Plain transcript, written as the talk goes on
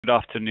Good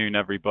afternoon,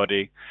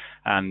 everybody,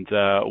 and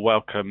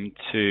welcome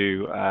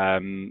to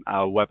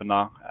our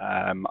webinar.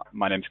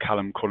 My name is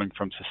Callum, calling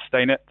from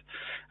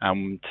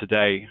SustainIt.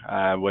 Today,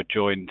 we're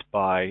joined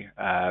by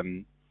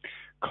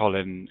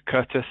Colin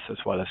Curtis as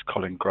well as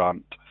Colin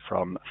Grant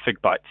from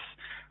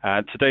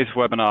FigBytes. Today's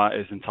webinar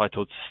is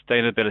entitled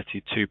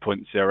Sustainability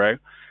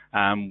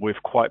 2.0, with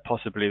quite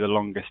possibly the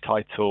longest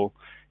title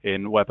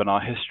in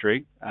webinar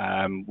history.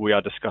 We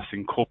are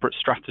discussing corporate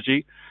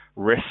strategy,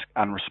 risk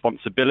and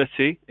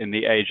responsibility in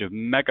the age of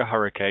mega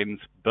hurricanes,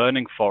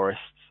 burning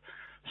forests,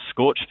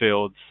 scorched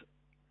fields,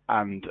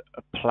 and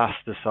a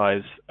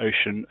plasticized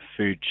ocean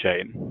food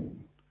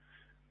chain.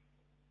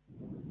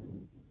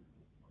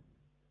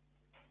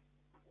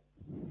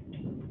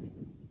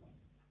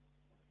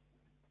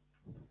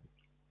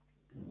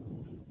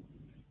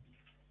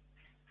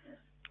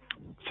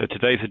 So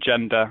today's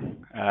agenda,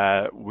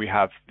 we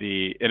have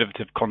the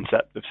innovative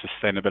concept of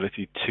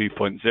sustainability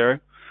 2.0,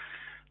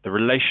 the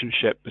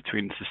relationship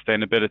between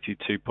Sustainability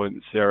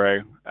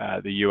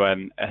 2.0, the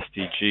UN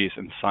SDGs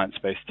and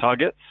science-based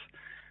targets,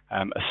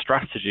 a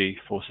strategy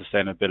for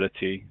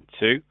Sustainability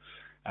 2,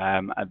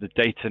 the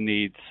data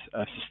needs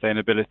of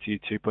Sustainability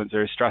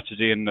 2.0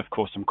 strategy, and of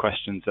course some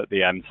questions at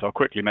the end. So I'll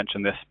quickly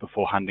mention this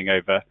before handing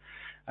over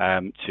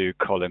to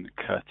Colin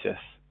Curtis.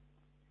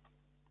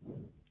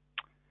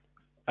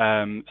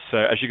 So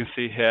as you can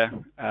see here,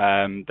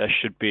 there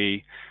should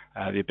be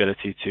the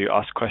ability to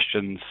ask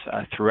questions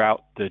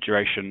throughout the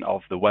duration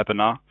of the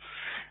webinar,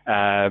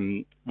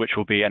 which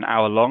will be an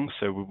hour long.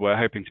 So we're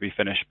hoping to be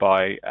finished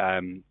by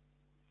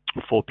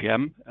 4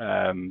 p.m.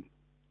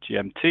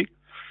 GMT.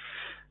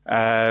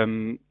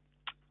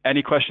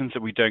 Any questions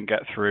that we don't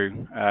get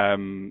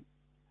through,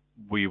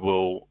 we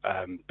will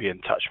be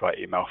in touch by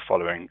email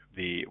following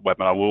the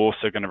webinar. We're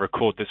also going to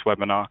record this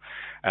webinar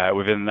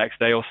within the next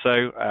day or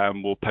so.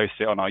 We'll post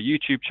it on our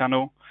YouTube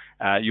channel.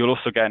 You'll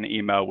also get an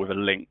email with a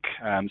link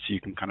so you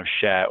can kind of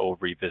share or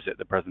revisit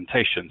the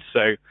presentation.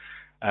 So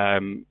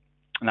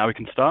now we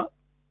can start.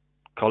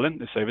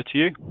 Colin, it's over to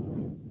you.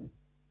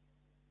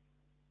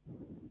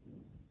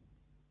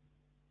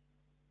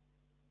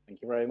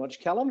 Thank you very much,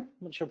 Callum.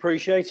 Much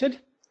appreciated.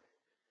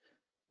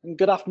 And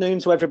good afternoon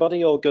to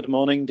everybody, or good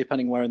morning,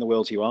 depending where in the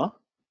world you are.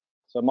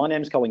 So my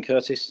name is Colin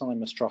Curtis.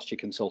 I'm a strategy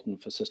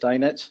consultant for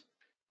SustainIt.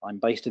 I'm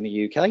based in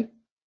the UK.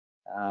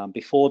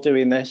 Before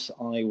doing this,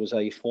 I was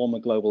a former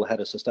global head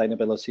of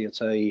sustainability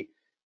at a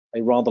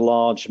rather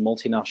large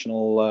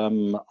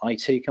multinational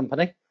IT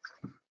company.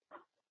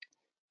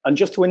 And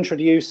just to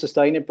introduce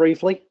SustainIt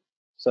briefly,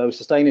 so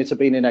SustainIt have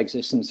been in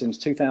existence since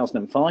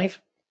 2005.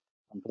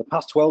 And for the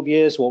past 12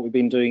 years, what we've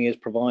been doing is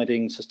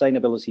providing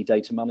sustainability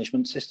data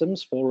management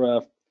systems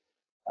for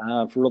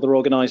other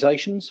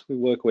organizations. We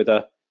work with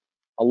a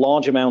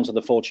large amount of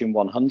the Fortune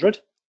 100,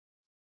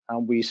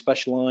 and we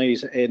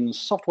specialize in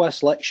software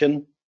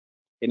selection,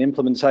 in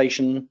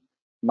implementation,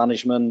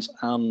 management,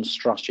 and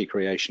strategy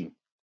creation.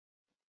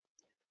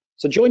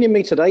 So joining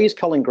me today is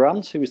Colin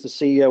Grant, who is the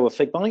CEO of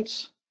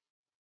FigBytes.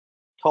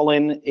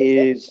 Colin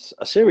is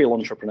a serial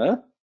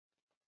entrepreneur,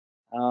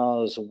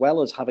 as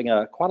well as having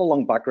quite a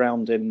long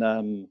background in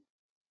the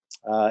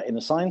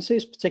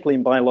sciences, particularly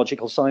in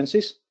biological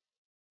sciences.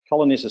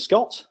 Colin is a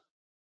Scot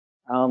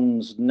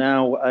and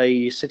now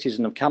a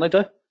citizen of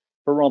Canada,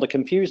 but rather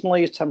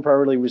confusingly is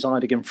temporarily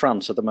residing in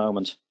France at the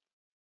moment.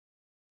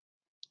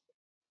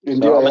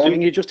 Indeed, so am I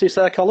doing you justice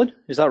there, Colin?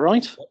 Is that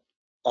right?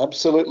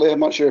 Absolutely. I'm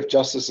not sure if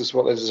justice is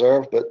what I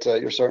deserve, but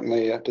you're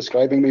certainly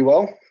describing me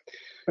well.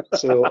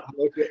 So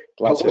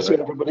hello to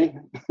everybody.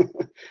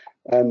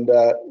 And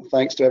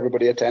thanks to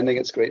everybody attending.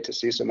 It's great to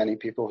see so many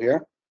people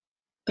here.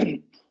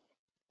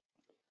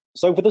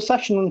 So for the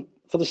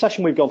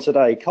session we've got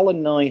today, Colin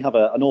and I have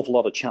an awful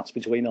lot of chats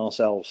between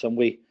ourselves, and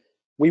we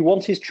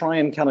want to try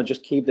and kind of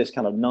just keep this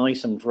kind of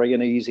nice and free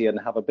and easy, and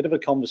have a bit of a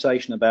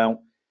conversation about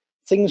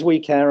things we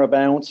care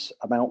about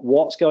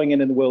what's going in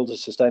the world of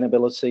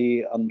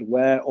sustainability and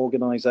where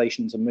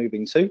organizations are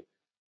moving to,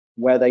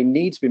 where they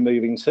need to be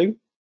moving to,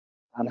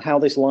 and how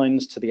this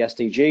lines to the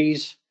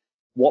SDGs,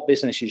 what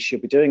businesses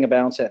should be doing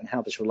about it, and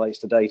how this relates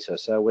to data.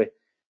 So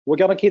we're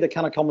going to keep the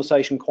kind of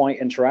conversation quite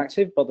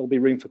interactive, but there'll be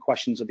room for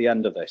questions at the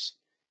end of this.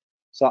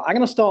 So I'm going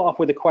to start off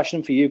with a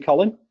question for you,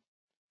 Colin.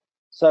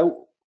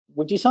 So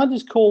we've decided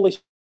to call this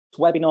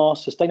webinar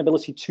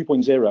Sustainability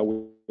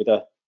 2.0 with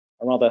a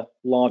rather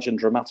large and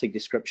dramatic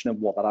description of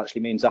what that actually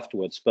means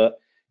afterwards. But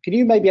can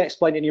you maybe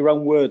explain in your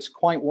own words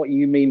quite what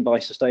you mean by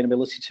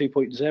Sustainability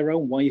 2.0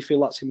 and why you feel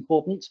that's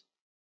important?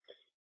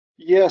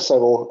 Yes, I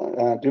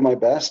will do my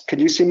best. Can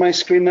you see my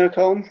screen now,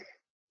 Colin?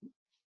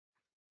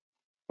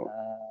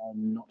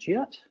 Not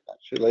yet.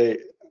 Actually,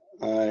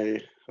 I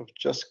have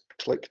just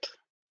clicked.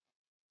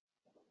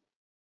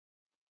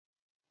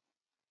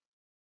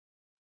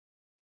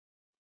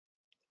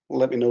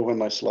 Let me know when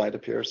my slide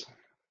appears.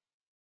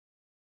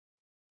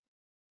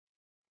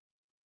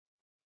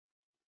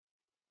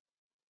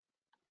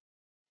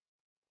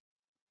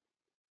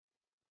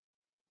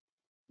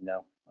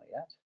 No, not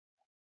yet.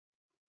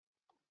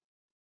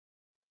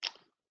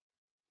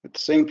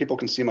 It's saying people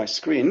can see my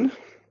screen.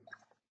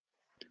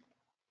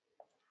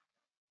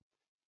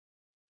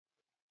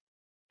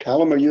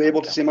 Callum, are you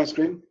able to see my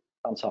screen?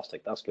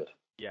 Fantastic, that's good.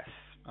 Yes,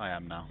 I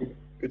am now.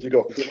 Good to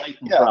go.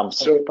 Yeah, France,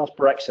 so that's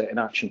Brexit in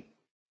action.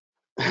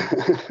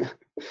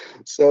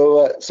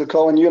 So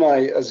Colin, you and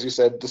I, as you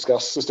said,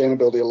 discuss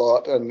sustainability a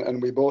lot,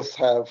 and we both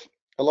have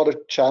a lot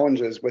of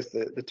challenges with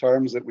the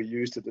terms that we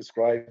use to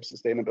describe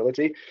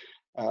sustainability.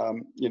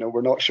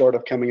 We're not short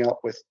of coming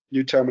up with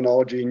new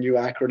terminology, new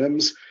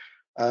acronyms.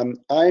 I'm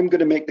going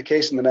to make the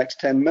case in the next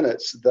 10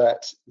 minutes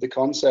that the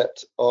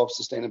concept of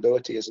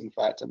sustainability is in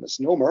fact a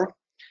misnomer.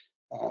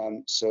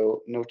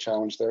 So no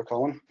challenge there,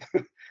 Colin.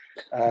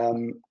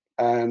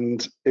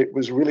 And it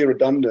was really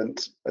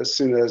redundant as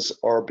soon as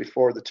or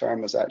before the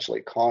term was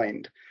actually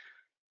coined.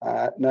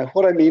 Now,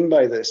 what I mean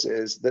by this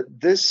is that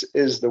this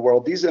is the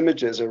world. These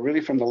images are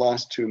really from the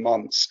last 2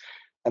 months.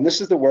 And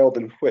this is the world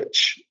in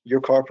which your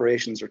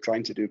corporations are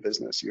trying to do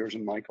business. Yours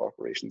and my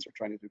corporations are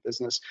trying to do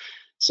business.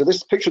 So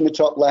this picture in the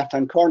top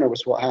left-hand corner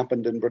was what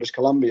happened in British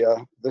Columbia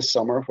this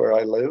summer, where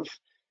I live,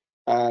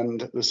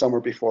 and the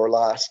summer before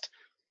last.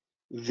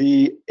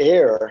 The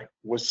air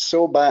was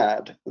so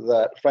bad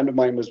that a friend of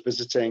mine was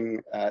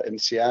visiting in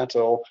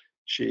Seattle.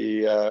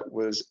 She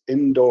was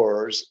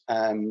indoors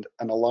and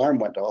an alarm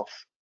went off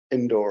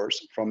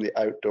indoors from the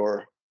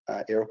outdoor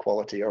air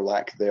quality or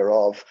lack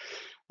thereof.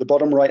 The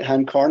bottom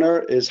right-hand corner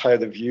is how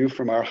the view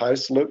from our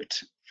house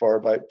looked for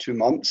about 2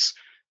 months.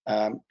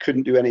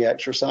 Couldn't do any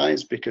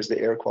exercise because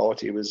the air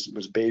quality was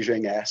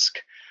Beijing-esque.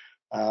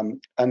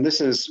 And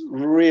this is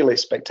really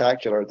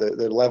spectacular,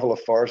 the level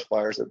of forest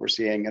fires that we're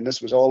seeing. And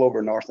this was all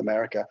over North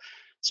America.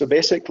 So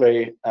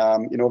basically,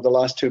 the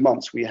last 2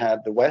 months, we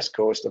had the west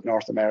coast of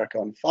North America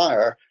on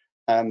fire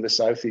and the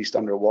southeast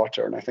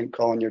underwater. And I think,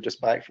 Colin, you're just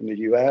back from the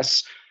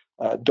US.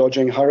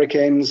 Dodging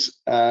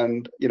hurricanes,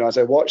 and as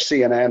I watched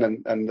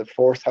CNN and the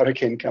fourth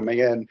hurricane coming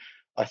in,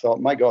 I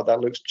thought, my God, that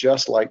looks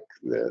just like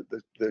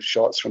the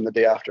shots from the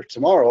day after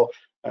tomorrow.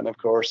 And of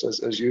course,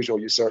 as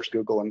usual, you search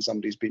Google and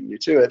somebody's beaten you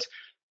to it.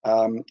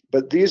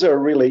 But these are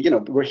really,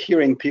 we're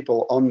hearing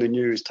people on the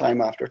news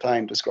time after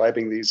time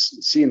describing these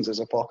scenes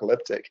as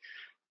apocalyptic.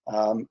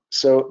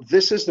 So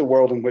this is the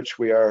world in which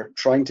we are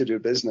trying to do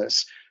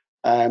business,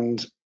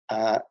 and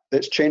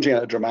it's changing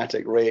at a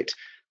dramatic rate.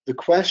 The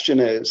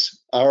question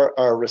is, are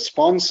our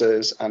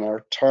responses and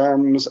our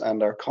terms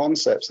and our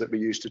concepts that we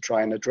use to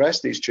try and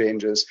address these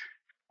changes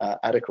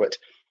adequate?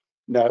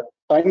 Now,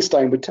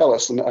 Einstein would tell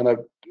us, and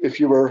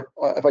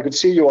if I could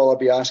see you all, I'd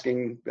be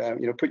asking,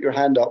 put your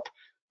hand up,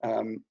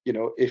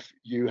 if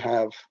you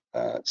have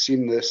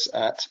seen this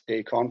at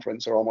a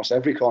conference or almost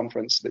every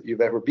conference that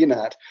you've ever been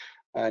at,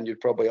 and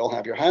you'd probably all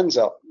have your hands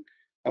up.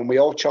 And we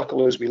all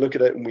chuckle as we look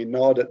at it and we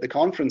nod at the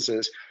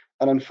conferences.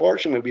 And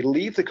unfortunately, we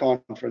leave the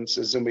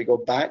conferences and we go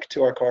back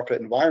to our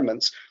corporate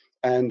environments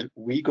and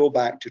we go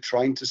back to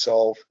trying to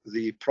solve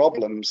the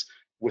problems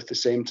with the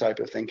same type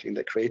of thinking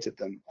that created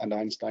them. And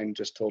Einstein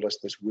just told us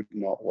this would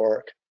not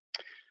work.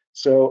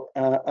 So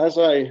as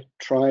I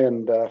try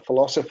and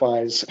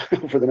philosophize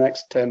for the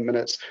next 10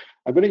 minutes,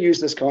 I'm going to use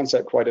this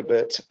concept quite a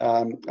bit.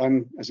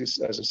 I'm, as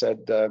I said,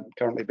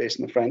 currently based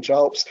in the French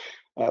Alps,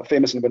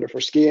 famous in winter for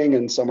skiing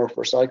and summer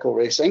for cycle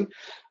racing.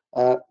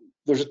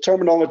 There's a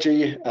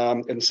terminology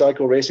in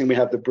cycle racing. We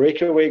have the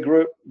breakaway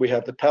group, we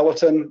have the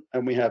peloton,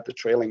 and we have the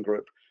trailing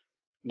group.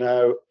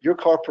 Now, your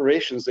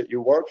corporations that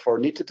you work for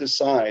need to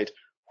decide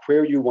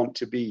where you want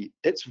to be.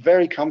 It's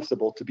very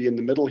comfortable to be in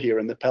the middle here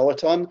in the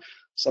peloton,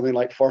 something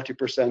like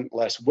 40%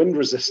 less wind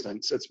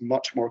resistance. It's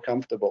much more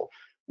comfortable.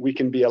 We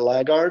can be a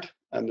laggard,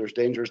 and there's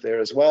dangers there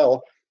as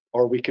well,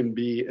 or we can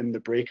be in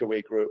the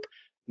breakaway group.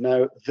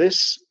 Now,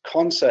 this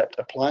concept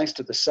applies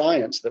to the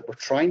science that we're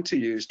trying to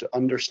use to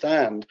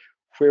understand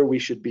where we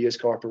should be as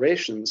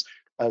corporations,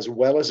 as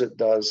well as it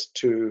does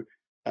to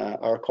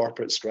our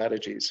corporate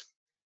strategies.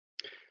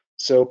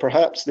 So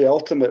perhaps the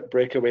ultimate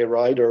breakaway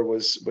rider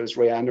was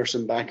Ray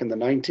Anderson back in the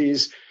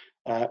 90s,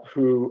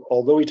 who,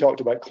 although he talked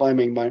about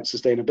climbing Mount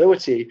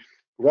Sustainability,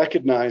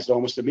 recognized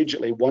almost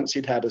immediately once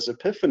he'd had his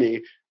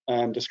epiphany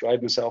and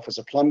described himself as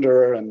a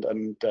plunderer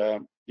and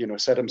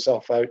set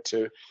himself out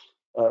to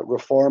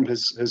reform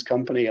his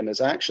company and his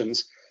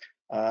actions,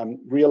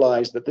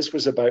 realized that this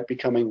was about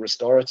becoming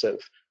restorative.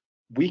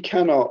 We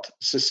cannot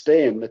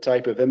sustain the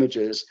type of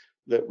images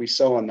that we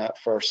saw on that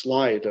first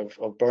slide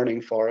of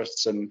burning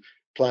forests and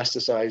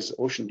plasticized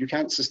ocean. You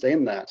can't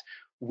sustain that.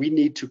 We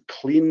need to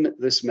clean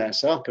this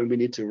mess up, and we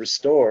need to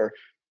restore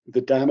the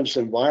damaged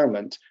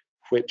environment,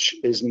 which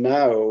is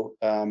now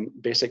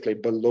basically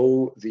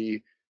below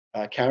the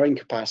carrying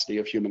capacity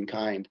of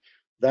humankind.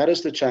 That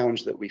is the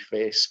challenge that we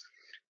face.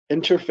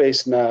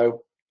 Interface now,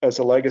 as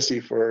a legacy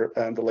for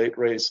the late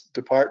Ray's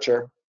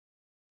departure,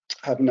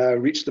 have now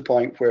reached the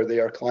point where they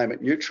are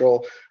climate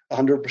neutral,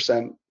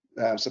 100%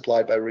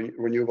 supplied by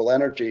renewable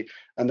energy,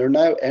 and they're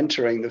now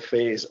entering the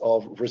phase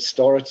of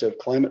restorative,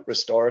 climate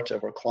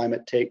restorative or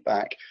climate take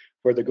back,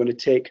 where they're going to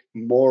take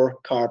more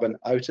carbon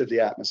out of the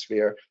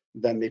atmosphere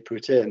than they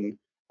put in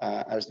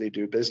as they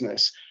do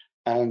business.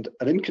 And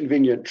an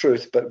inconvenient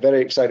truth, but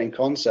very exciting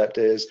concept,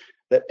 is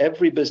that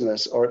every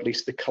business, or at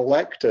least the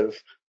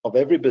collective of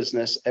every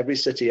business, every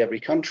city, every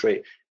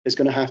country, is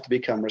going to have to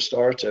become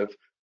restorative,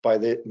 by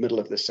the middle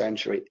of this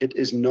century. It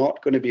is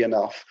not going to be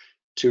enough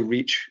to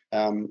reach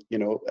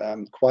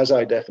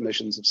quasi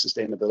definitions of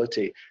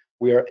sustainability.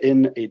 We are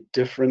in a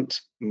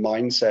different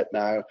mindset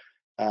now,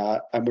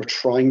 and we're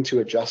trying to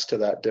adjust to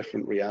that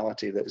different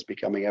reality that is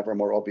becoming ever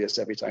more obvious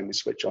every time we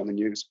switch on the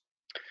news.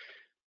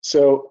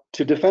 So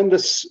to defend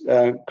this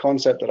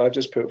concept that I've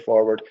just put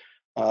forward,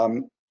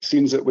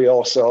 scenes that we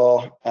all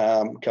saw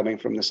coming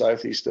from the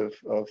southeast of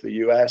the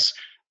US,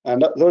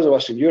 and those of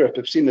us in Europe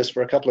have seen this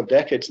for a couple of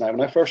decades now.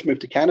 When I first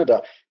moved to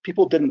Canada,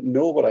 people didn't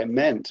know what I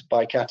meant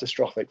by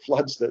catastrophic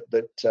floods that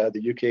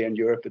the UK and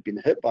Europe had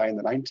been hit by in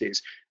the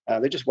 90s.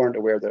 They just weren't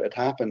aware that it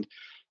happened.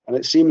 And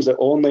it seems that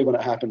only when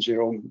it happens in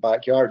your own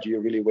backyard do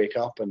you really wake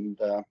up and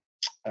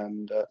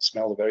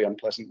smell the very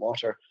unpleasant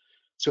water.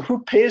 So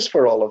who pays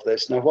for all of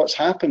this? Now, what's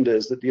happened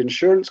is that the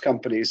insurance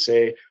companies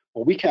say,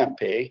 well, we can't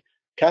pay.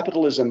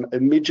 Capitalism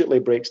immediately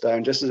breaks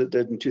down, just as it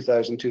did in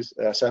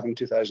 2007,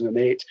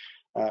 2008,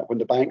 when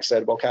the bank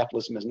said, well,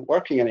 capitalism isn't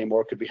working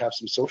anymore. Could we have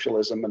some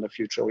socialism and a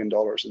few $1 trillion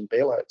in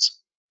bailouts?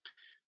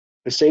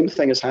 The same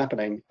thing is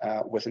happening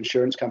with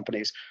insurance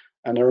companies.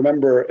 And I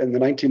remember in the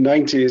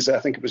 1990s, I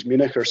think it was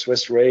Munich or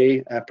Swiss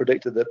Re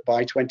predicted that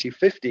by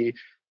 2050,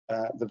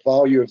 the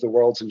value of the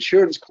world's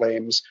insurance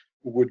claims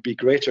would be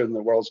greater than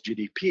the world's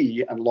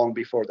GDP, and long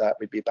before that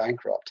we'd be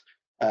bankrupt.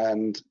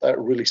 And that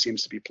really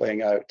seems to be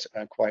playing out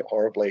quite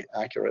horribly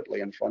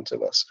accurately in front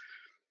of us.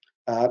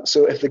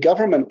 So if the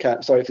government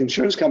can't, if the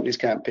insurance companies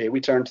can't pay, we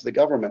turn to the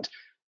government.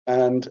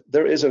 And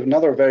there is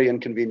another very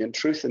inconvenient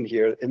truth in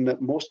here, in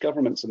that most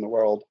governments in the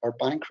world are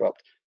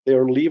bankrupt. They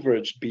are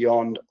leveraged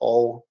beyond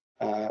all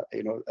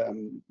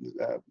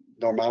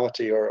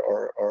normality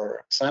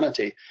or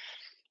sanity.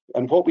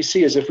 And what we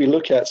see is, if we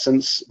look at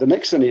since the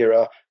Nixon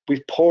era,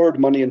 we've poured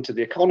money into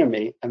the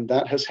economy, and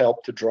that has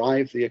helped to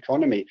drive the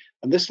economy.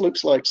 And this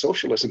looks like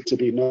socialism to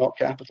be, not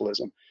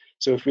capitalism.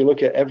 So if we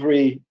look at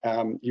every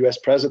US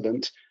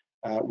president,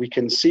 we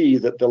can see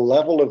that the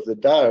level of the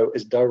Dow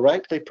is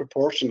directly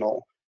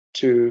proportional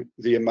to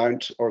the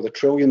amount, or the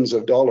trillions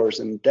of dollars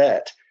in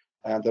debt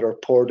that are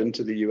poured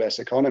into the US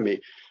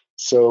economy.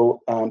 So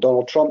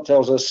Donald Trump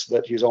tells us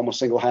that he's almost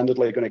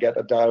single-handedly going to get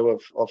a Dow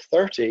of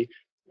 30.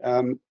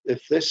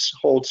 If this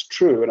holds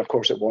true, and of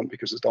course it won't,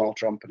 because it's Donald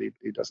Trump and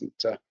he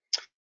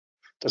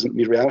doesn't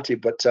meet reality,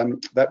 but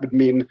that would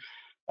mean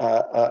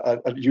a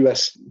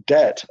US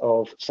debt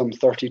of some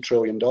 $30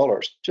 trillion.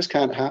 Just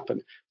can't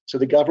happen. So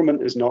the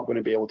government is not going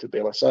to be able to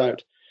bail us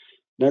out.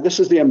 Now, this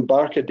is the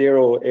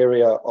Embarcadero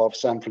area of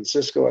San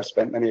Francisco. I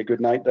spent many a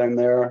good night down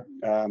there,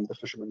 the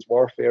Fisherman's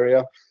Wharf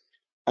area.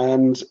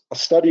 And a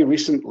study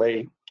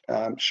recently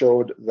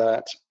showed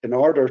that in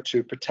order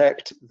to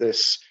protect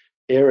this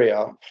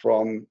area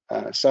from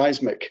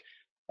seismic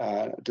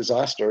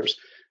disasters,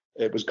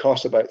 it was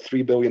cost about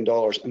 $3 billion,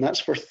 and that's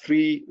for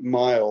 3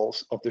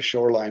 miles of the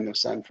shoreline of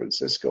San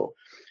Francisco.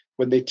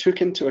 When they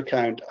took into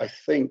account, I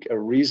think, a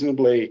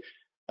reasonably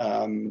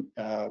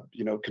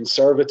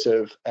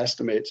conservative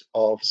estimate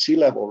of sea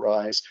level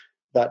rise,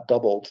 that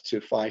doubled to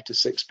 $5 to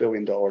 $6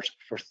 billion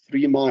for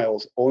 3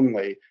 miles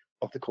only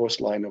of the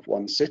coastline of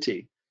one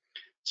city.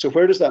 So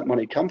where does that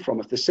money come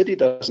from? If the city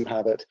doesn't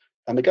have it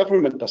and the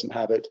government doesn't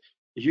have it,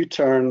 you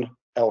turn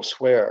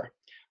elsewhere.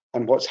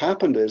 And what's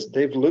happened is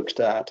they've looked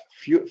at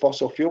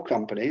fossil fuel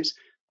companies.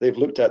 They've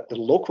looked at the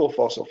local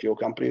fossil fuel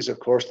companies. Of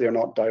course, they're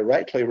not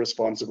directly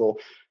responsible,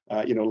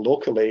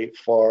 locally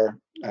for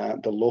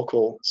the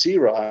local sea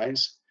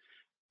rise.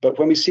 But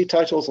when we see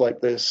titles like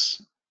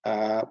this,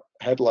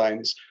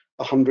 headlines,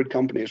 100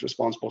 companies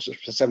responsible for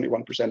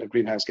 71% of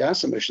greenhouse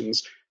gas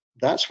emissions,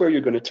 that's where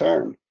you're going to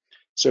turn.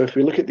 So if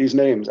we look at these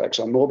names,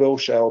 ExxonMobil,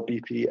 Shell,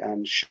 BP,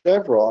 and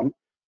Chevron,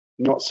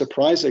 not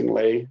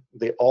surprisingly,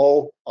 they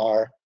all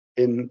are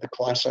in the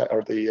class,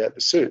 or the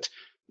suit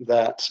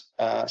that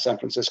San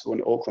Francisco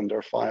and Oakland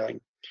are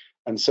filing.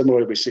 And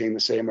similarly, we're seeing the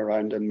same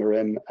around in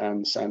Marin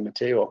and San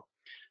Mateo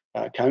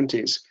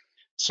counties.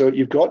 So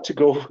you've got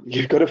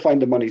to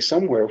find the money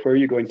somewhere. Where are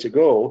you going to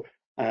go?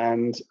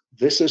 And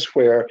this is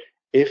where,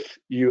 if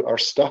you are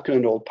stuck in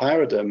an old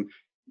paradigm,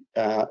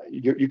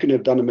 you can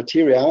have done a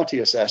materiality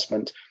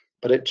assessment,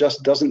 but it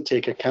just doesn't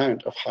take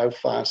account of how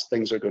fast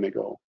things are going to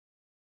go.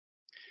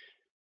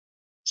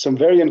 Some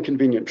very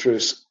inconvenient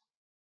truths.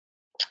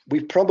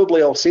 We've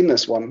probably all seen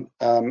this one.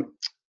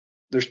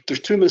 There's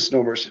 2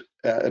 misnomers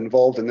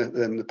involved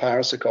in the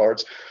Paris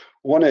Accords.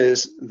 One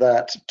is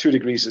that 2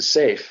 degrees is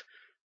safe.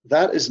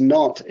 That is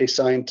not a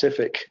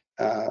scientific,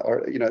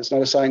 it's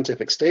not a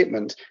scientific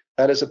statement.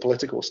 That is a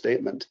political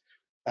statement.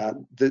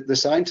 The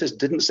scientists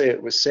didn't say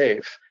it was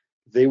safe.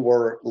 They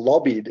were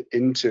lobbied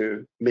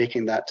into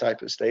making that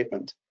type of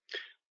statement.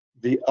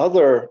 The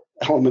other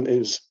element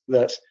is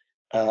that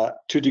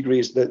 2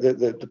 degrees,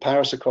 the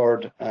Paris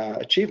Accord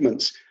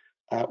achievements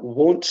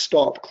won't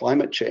stop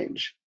climate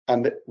change,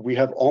 and we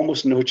have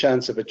almost no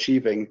chance of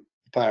achieving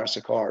the Paris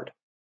Accord.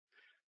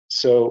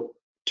 So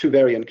 2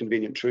 very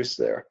inconvenient truths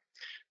there.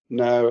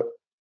 Now,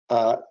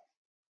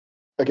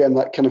 again,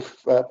 that kind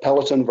of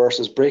peloton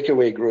versus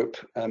breakaway group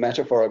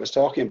metaphor I was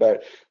talking about.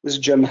 This is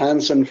Jim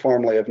Hansen,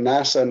 formerly of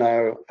NASA,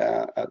 now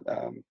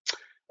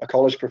a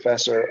college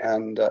professor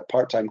and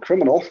part-time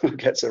criminal who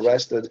gets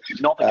arrested.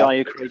 Not the guy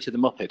who created the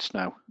Muppets,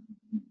 no.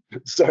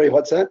 Sorry,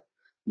 what's that?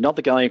 Not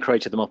the guy who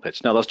created the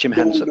Muppets. No, that's Jim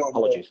Henson.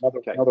 Apologies.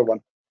 Another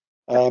one.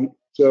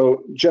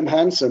 So Jim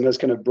Henson has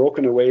kind of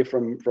broken away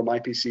from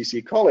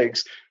IPCC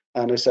colleagues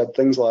and has said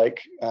things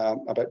like,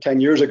 about 10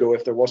 years ago,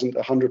 if there wasn't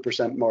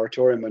 100%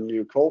 moratorium on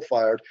new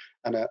coal-fired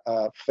and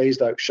a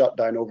phased-out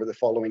shutdown over the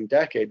following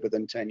decade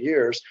within 10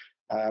 years,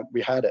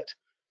 we had it.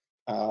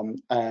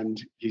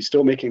 And he's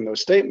still making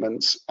those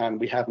statements, and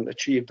we haven't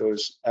achieved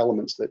those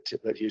elements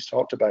that he's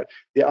talked about.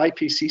 The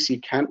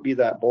IPCC can't be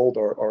that bold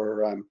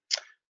or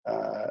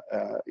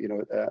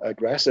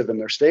aggressive in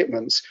their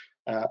statements.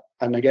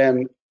 And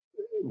again,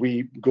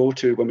 we go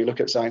to, when we look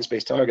at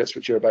science-based targets,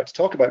 which you're about to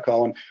talk about,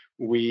 Colin,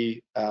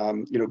 we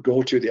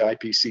go to the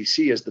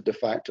IPCC as the de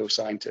facto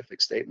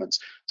scientific statements.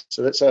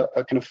 So that's a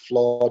kind of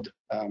flawed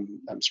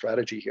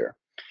strategy here.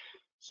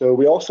 So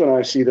we also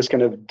now see this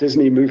kind of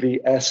Disney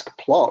movie-esque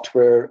plot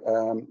where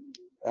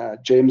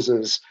James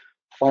is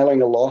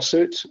filing a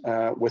lawsuit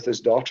with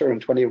his daughter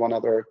and 21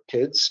 other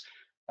kids.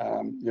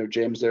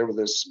 James there with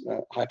his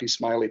happy,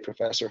 smiley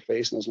professor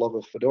face and his love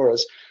of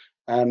fedoras,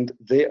 and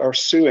they are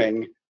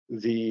suing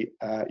the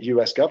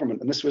US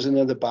government. And this was in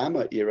the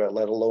Obama era,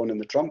 let alone in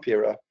the Trump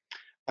era.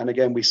 And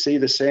again, we see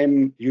the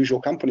same usual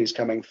companies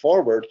coming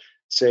forward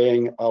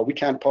saying, we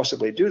can't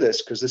possibly do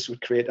this because this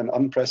would create an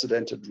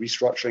unprecedented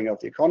restructuring of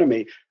the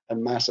economy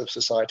and massive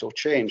societal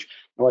change.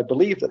 Now, I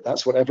believe that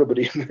that's what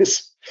everybody in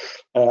this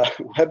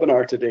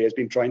webinar today has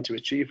been trying to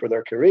achieve for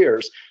their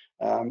careers.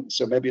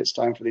 So maybe it's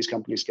time for these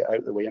companies to get out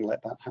of the way and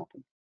let that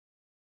happen.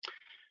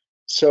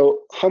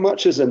 So how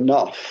much is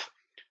enough?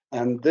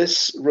 And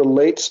this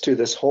relates to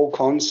this whole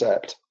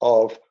concept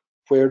of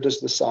where does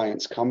the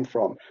science come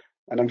from?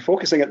 And I'm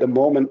focusing at the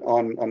moment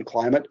on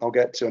climate. I'll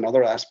get to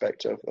another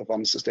aspect of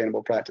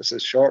unsustainable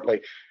practices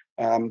shortly.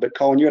 But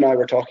Colin, you and I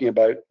were talking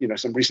about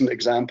some recent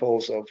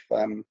examples of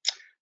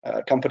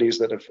companies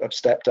that have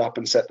stepped up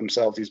and set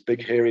themselves these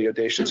big, hairy,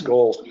 audacious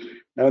goals.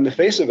 Now, in the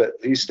face of it,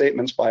 these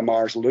statements by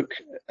Mars look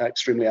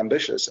extremely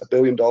ambitious. $1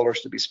 billion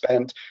to be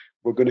spent.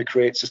 We're going to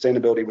create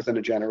sustainability within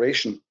a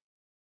generation.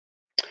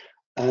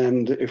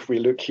 And if we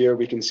look here,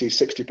 we can see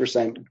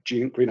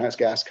 60% greenhouse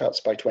gas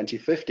cuts by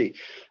 2050.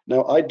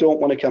 Now, I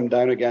don't want to come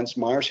down against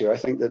Mars here. I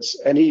think that's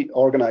any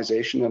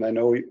organization, and I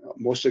know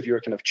most of you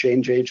are kind of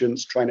change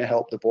agents trying to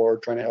help the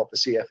board, trying to help the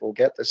CFO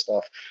get this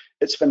stuff.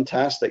 It's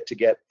fantastic to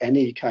get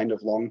any kind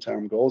of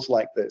long-term goals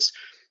like this.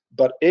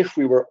 But if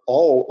we were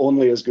all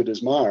only as good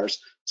as Mars,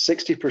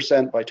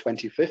 60% by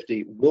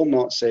 2050 will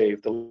not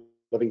save the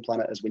living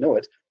planet as we know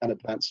it and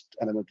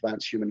an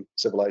advanced human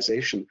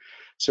civilization.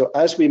 So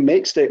as we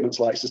make statements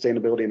like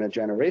sustainability in a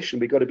generation,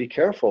 we've got to be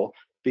careful,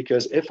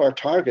 because if our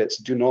targets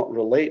do not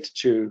relate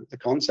to the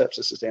concepts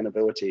of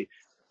sustainability,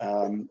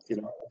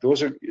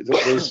 those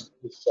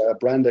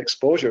brand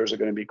exposures are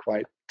going to be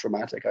quite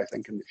dramatic, I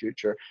think, in the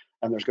future.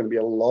 And there's going to be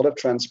a lot of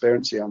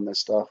transparency on this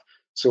stuff.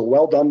 So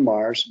well done,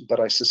 Mars, but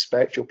I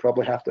suspect you'll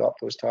probably have to up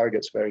those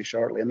targets very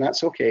shortly, and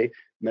that's okay.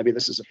 Maybe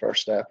this is a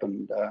first step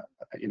and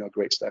a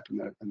great step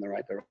in the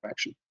right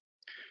direction.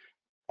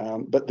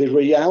 But the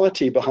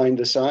reality behind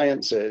the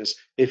science is,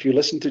 if you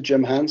listen to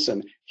Jim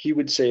Henson, he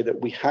would say that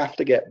we have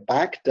to get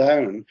back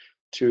down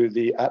to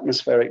the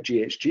atmospheric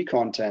GHG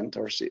content,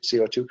 or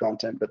CO2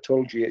 content, but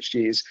total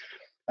GHGs,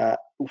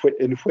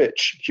 in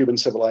which human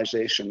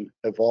civilization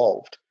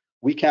evolved.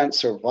 We can't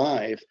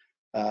survive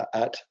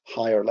at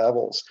higher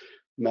levels.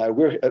 Now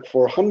we're at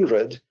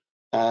 400,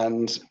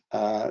 and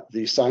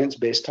the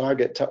science-based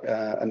target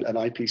and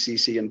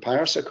IPCC and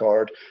Paris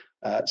Accord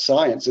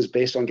science is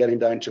based on getting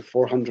down to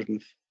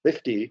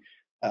 450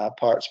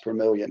 parts per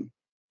million.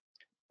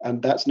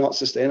 And that's not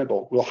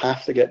sustainable. We'll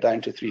have to get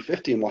down to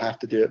 350, and we'll have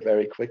to do it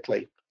very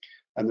quickly.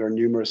 And there are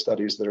numerous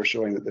studies that are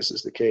showing that this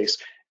is the case.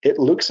 It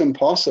looks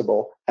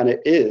impossible, and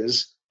it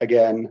is,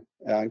 again,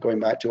 going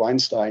back to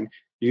Einstein,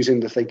 using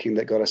the thinking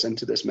that got us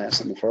into this mess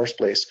in the first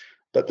place.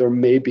 But there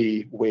may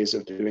be ways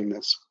of doing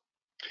this.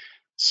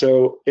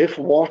 So if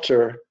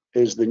water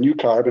is the new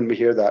carbon, we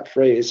hear that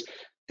phrase,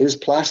 is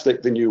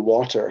plastic the new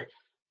water?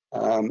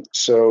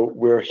 So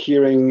we're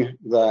hearing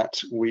that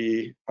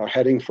we are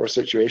heading for a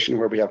situation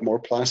where we have more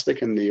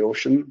plastic in the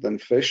ocean than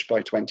fish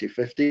by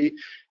 2050.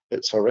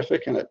 It's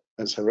horrific, and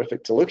it's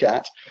horrific to look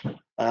at.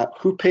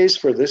 Who pays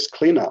for this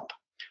cleanup?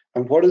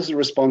 And what is the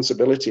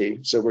responsibility?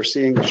 So we're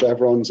seeing the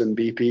Chevrons and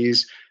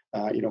BPs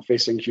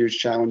facing huge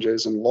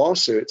challenges and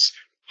lawsuits.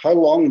 How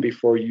long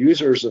before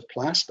users of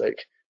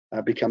plastic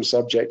become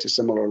subject to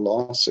similar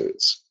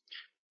lawsuits?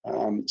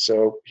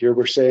 So here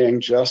we're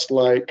saying, just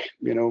like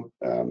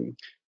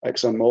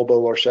ExxonMobil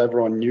or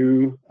Chevron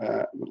knew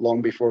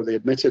long before they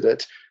admitted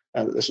it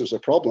that this was a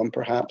problem,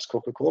 perhaps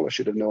Coca-Cola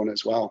should have known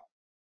as well.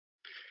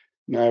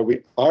 Now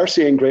we are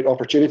seeing great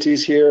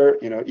opportunities here.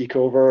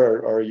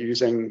 Ecover are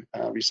using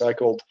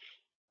recycled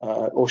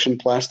ocean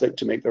plastic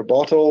to make their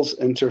bottles,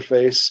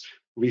 Interface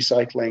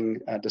recycling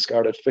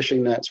discarded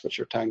fishing nets, which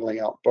are tangling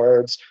out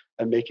birds,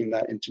 and making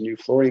that into new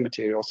flooring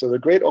material. So they're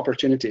great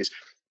opportunities,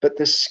 but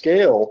the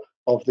scale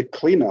of the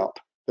cleanup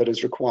that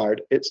is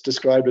required, it's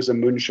described as a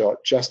moonshot,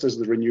 just as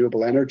the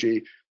renewable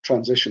energy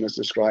transition is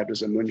described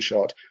as a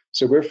moonshot.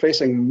 So we're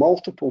facing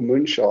multiple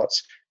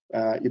moonshots,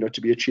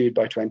 to be achieved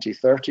by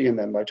 2030 and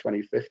then by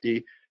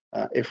 2050,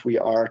 if we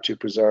are to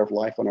preserve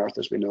life on Earth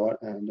as we know it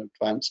and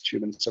advance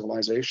human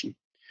civilization.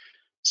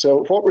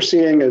 So what we're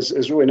seeing is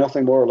really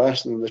nothing more or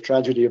less than the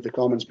tragedy of the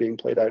commons being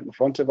played out in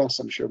front of us.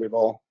 I'm sure we've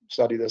all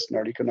studied this in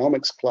our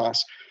economics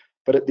class.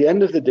 But at the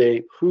end of the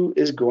day, who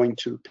is going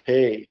to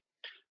pay?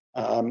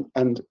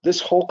 And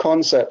this whole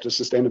concept of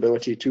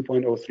sustainability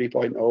 2.0,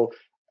 3.0,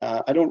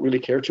 I don't really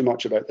care too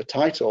much about the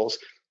titles.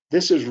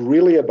 This is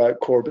really about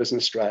core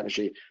business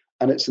strategy.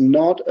 And it's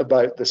not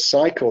about the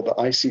cycle that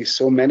I see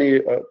so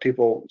many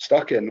people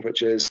stuck in,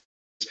 which is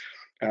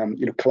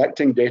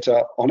collecting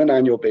data on an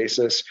annual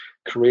basis,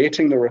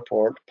 creating the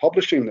report,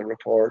 publishing the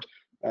report,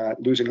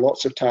 losing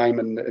lots of time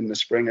in the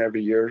spring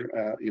every year,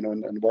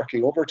 and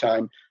working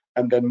overtime,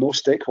 and then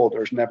most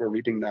stakeholders never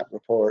reading that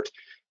report.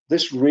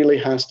 This really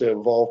has to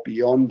evolve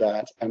beyond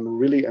that and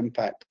really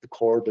impact the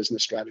core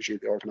business strategy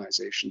of the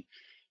organization.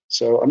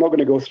 So I'm not going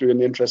to go through, in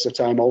the interest of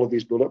time, all of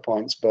these bullet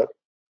points, but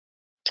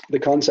the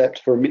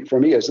concept for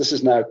me is this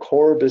is now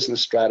core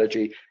business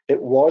strategy. It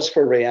was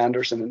for Ray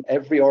Anderson, and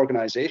every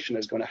organization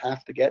is going to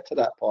have to get to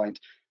that point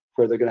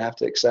where they're going to have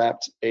to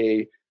accept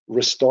a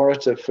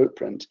restorative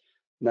footprint.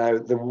 Now,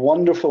 the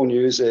wonderful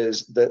news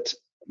is that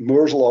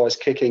Moore's Law is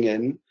kicking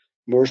in.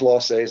 Moore's Law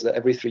says that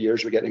every 3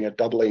 years we're getting a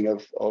doubling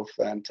of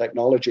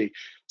technology.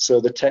 So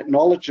the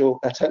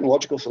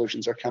technological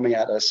solutions are coming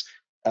at us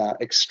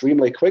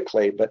extremely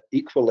quickly, but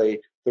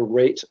equally the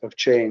rate of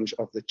change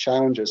of the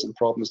challenges and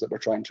problems that we're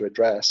trying to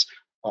address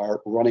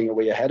are running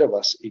away ahead of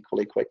us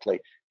equally quickly.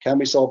 Can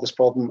we solve this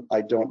problem?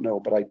 I don't know,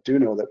 but I do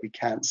know that we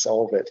can't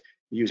solve it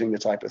using the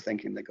type of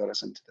thinking that got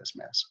us into this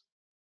mess.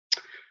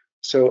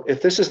 So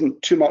if this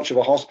isn't too much of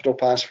a hospital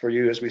pass for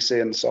you, as we say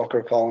in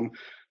soccer, Colin,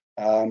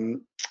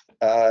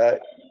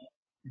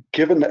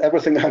 given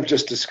everything I've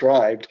just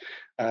described,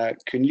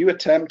 can you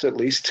attempt at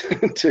least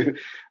to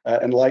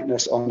enlighten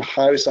us on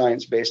how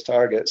science-based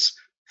targets,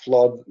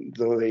 flawed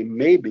though they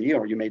may be,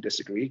 or you may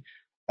disagree,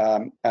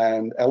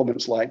 and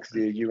elements like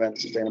the UN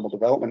Sustainable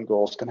Development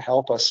Goals can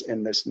help us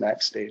in this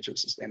next stage of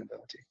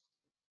sustainability?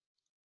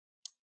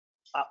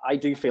 I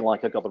do feel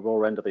like I've got the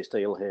raw end of this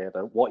deal here.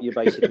 That what you're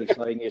basically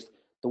saying is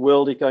the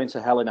world is going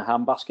to hell in a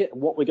handbasket,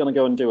 and what we're going to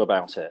go and do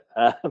about it.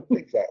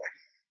 Exactly.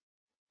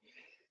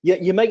 Yeah,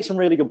 you make some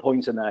really good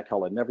points in there,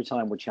 Colin. Every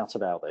time we chat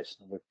about this,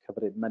 and we've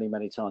covered it many,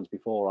 many times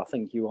before, I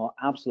think you are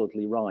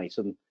absolutely right.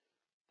 And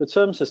the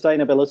term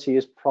sustainability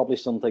is probably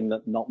something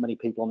that not many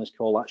people on this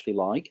call actually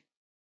like.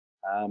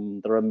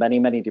 There are many,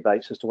 many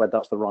debates as to whether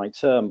that's the right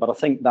term, but I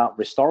think that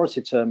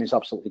restorative term is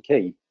absolutely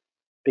key,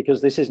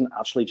 because this isn't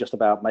actually just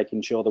about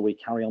making sure that we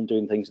carry on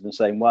doing things in the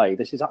same way.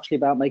 This is actually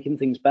about making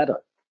things better,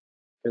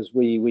 because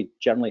we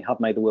generally have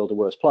made the world a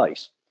worse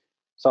place.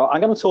 So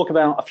I'm going to talk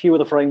about a few of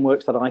the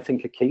frameworks that I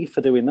think are key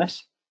for doing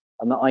this,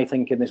 and that I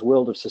think in this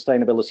world of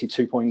sustainability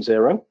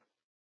 2.0,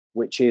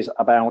 which is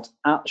about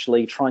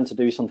actually trying to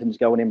do something to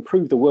go and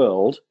improve the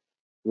world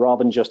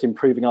rather than just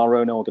improving our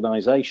own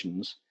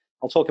organizations,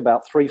 I'll talk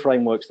about 3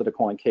 frameworks that are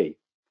quite key.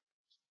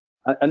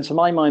 And to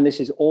my mind,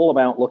 this is all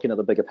about looking at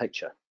the bigger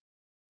picture.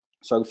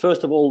 So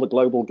first of all, the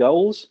global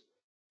goals,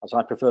 as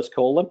I prefer to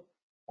call them,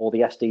 or the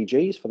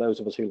SDGs for those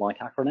of us who like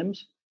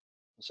acronyms,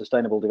 the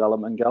Sustainable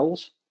Development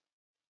Goals.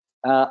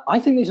 I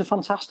think these are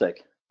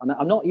fantastic. And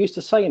I'm not used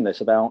to saying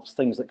this about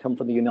things that come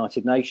from the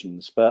United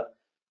Nations, but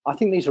I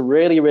think these are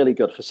really, really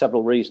good for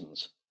several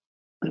reasons.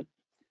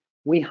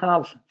 We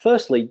have,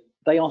 firstly,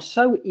 they are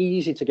so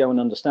easy to go and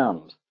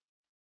understand.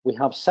 We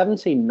have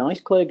 17 nice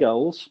clear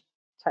goals,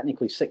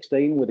 technically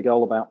 16 with a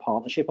goal about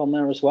partnership on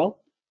there as well,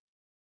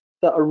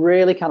 that are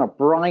really kind of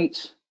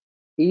bright,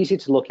 easy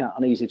to look at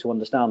and easy to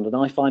understand. And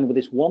I find with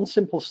this one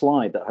simple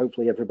slide that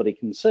hopefully everybody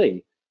can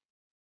see,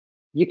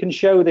 you can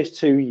show this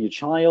to your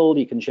child,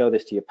 you can show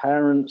this to your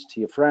parents, to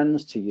your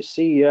friends, to your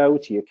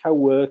CEO, to your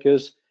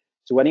co-workers,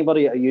 to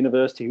anybody at a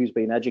university who's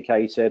been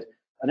educated,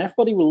 and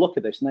everybody will look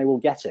at this and they will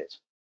get it.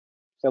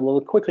 So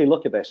they'll quickly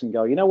look at this and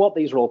go, you know what,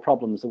 these are all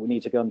problems that we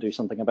need to go and do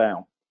something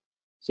about.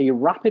 So you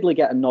rapidly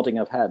get a nodding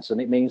of heads,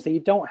 and it means that you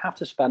don't have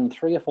to spend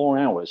 3 or 4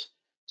 hours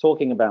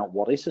talking about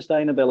what is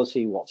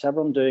sustainability, what's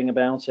everyone doing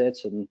about it,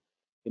 and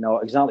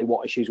exactly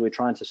what issues we're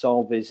trying to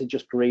solve. Is it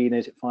just green,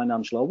 is it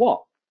financial, or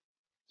what?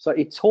 So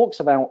it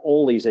talks about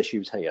all these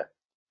issues here.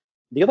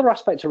 The other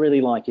aspect I really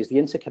like is the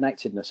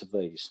interconnectedness of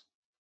these.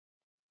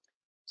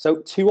 So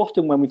too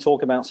often when we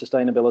talk about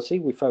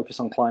sustainability, we focus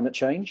on climate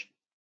change.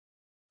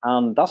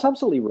 And that's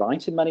absolutely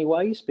right in many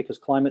ways, because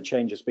climate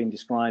change has been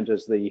described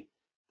as the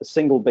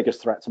single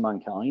biggest threat to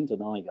mankind,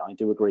 and I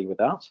do agree with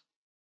that.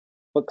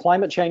 But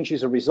climate change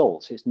is a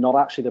result. It's not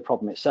actually the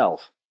problem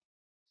itself.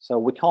 So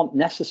we can't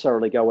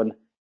necessarily go and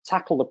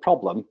tackle the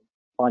problem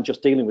by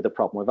just dealing with the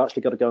problem. We've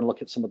actually got to go and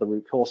look at some of the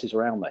root causes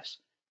around this.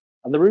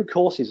 And the root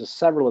causes are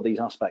several of these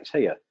aspects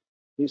here.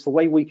 It's the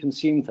way we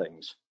consume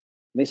things.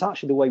 And it's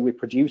actually the way we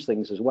produce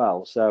things as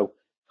well. So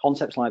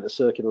concepts like the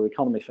circular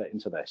economy fit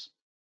into this.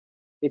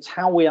 It's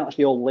how we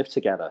actually all live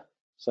together.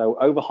 So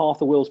over half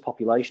the world's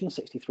population,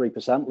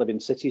 63%, live in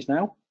cities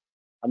now,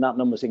 and that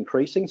number's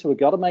increasing. So we've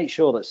got to make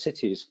sure that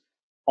cities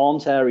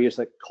aren't areas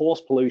that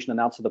cause pollution and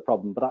add to the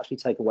problem, but actually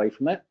take away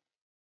from it.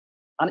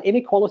 And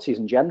inequalities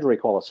and gender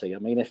equality. I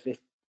mean, if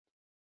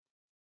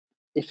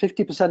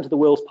 50% of the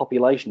world's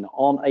population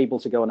aren't able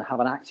to go and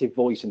have an active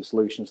voice in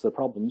solutions to the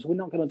problems, we're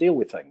not going to deal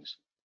with things.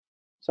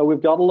 So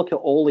we've got to look at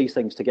all these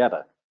things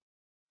together.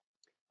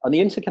 And the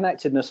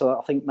interconnectedness,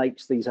 I think,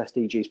 makes these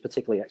SDGs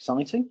particularly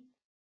exciting.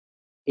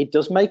 It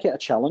does make it a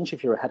challenge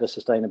if you're ahead of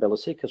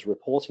sustainability, because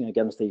reporting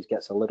against these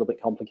gets a little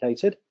bit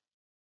complicated.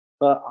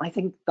 But I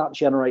think that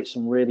generates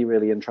some really,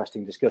 really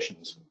interesting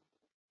discussions.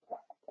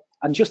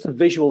 And just the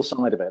visual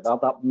side of it,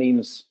 that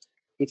means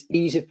it's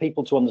easy for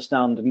people to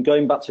understand. And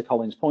going back to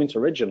Colin's point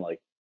originally,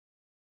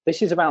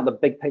 this is about the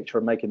big picture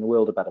of making the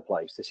world a better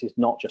place. This is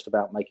not just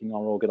about making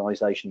our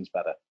organizations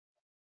better.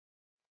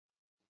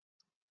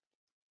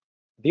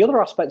 The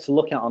other aspect to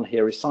look at on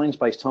here is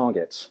science-based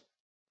targets.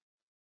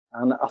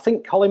 And I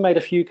think Colin made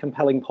a few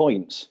compelling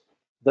points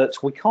that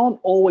we can't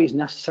always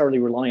necessarily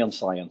rely on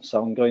science.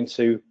 So I'm going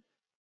to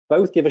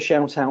both give a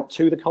shout out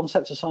to the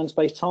concept of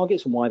science-based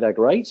targets and why they're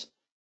great,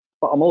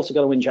 but I'm also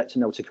going to inject a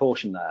note of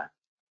caution there.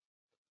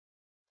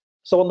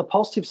 So on the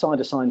positive side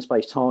of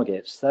science-based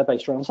targets, they're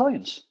based around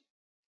science,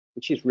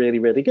 which is really,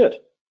 really good.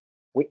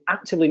 We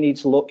actively need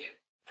to look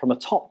from a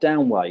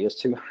top-down way as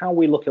to how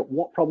we look at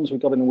what problems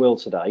we've got in the world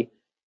today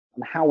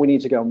and how we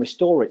need to go and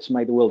restore it to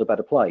make the world a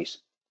better place.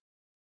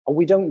 And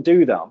we don't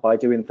do that by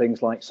doing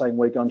things like saying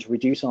we're going to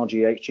reduce our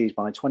GHGs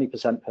by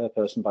 20% per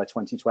person by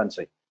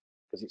 2020,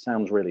 because it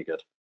sounds really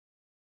good.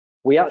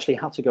 We actually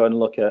have to go and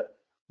look at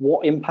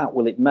what impact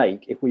will it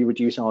make if we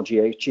reduce our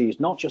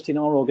GHGs, not just in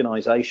our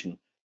organization,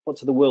 but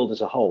to the world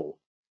as a whole.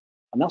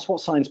 And that's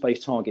what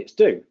science-based targets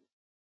do.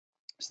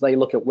 So they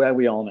look at where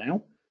we are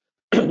now.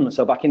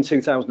 So back in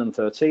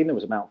 2013, there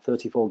was about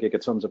 34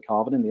 gigatons of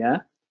carbon in the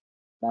air.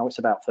 Now it's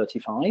about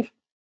 35.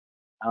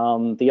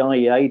 The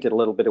IEA did a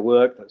little bit of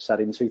work that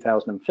said in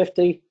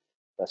 2050,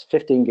 that's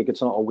 15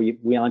 gigatons, or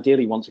we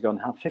ideally want to go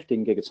and have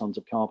 15 gigatons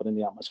of carbon in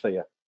the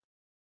atmosphere.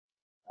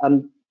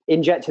 And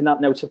injecting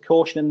that note of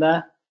caution in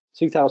there,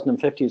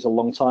 2050 is a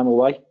long time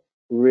away.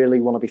 We really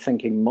want to be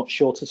thinking much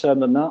shorter term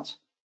than that.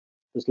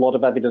 There's a lot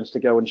of evidence to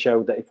go and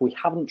show that if we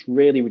haven't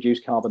really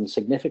reduced carbon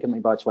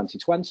significantly by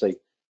 2020,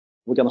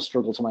 we're going to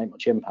struggle to make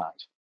much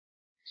impact.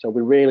 So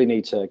we really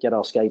need to get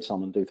our skates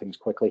on and do things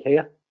quickly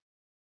here.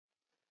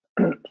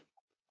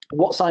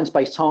 What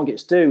science-based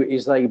targets do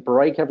is they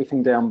break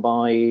everything down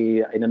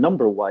in a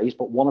number of ways,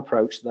 but one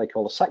approach that they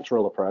call a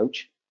sectoral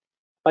approach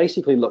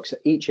basically looks at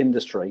each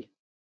industry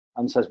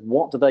and says,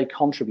 what do they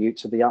contribute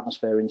to the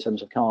atmosphere in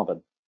terms of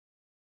carbon?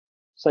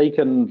 So you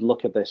can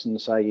look at this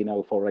and say, you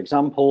know, for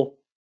example,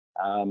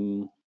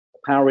 the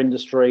power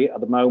industry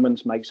at the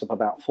moment makes up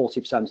about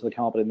 40% of the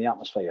carbon in the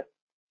atmosphere.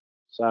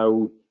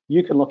 So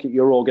you can look at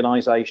your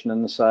organization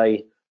and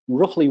say,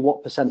 roughly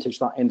what percentage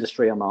of that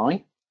industry am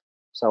I?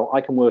 So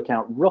I can work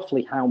out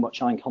roughly how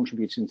much I'm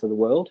contributing to the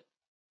world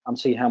and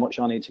see how much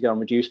I need to go and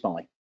reduce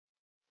by.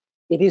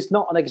 It is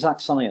not an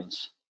exact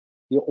science.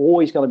 You're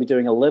always going to be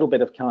doing a little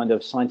bit of kind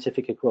of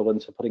scientific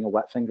equivalent to putting a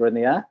wet finger in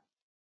the air,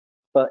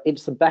 but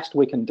it's the best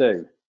we can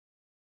do.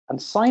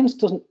 And science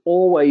doesn't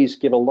always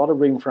give a lot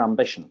of room for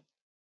ambition.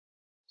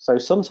 So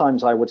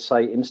sometimes I would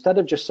say, instead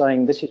of just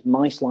saying, this is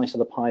my slice of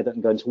the pie that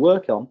I'm going to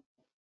work on,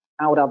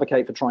 I would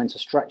advocate for trying to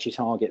stretch your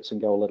targets and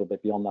go a little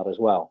bit beyond that as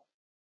well.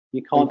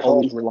 You can't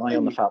always rely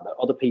on the fact that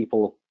other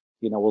people,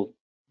 you know,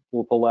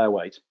 will pull their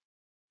weight.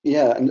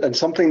 Yeah, and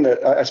something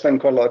that I spend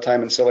quite a lot of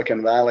time in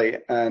Silicon Valley,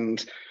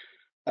 and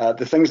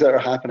the things that are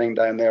happening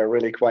down there are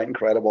really quite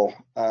incredible.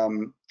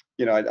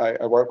 You know,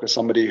 I work with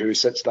somebody who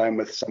sits down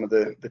with some of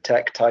the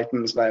tech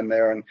titans down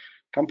there, and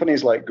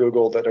companies like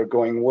Google that are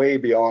going way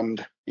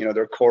beyond, you know,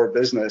 their core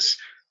business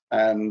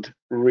and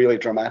really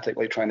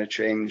dramatically trying to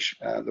change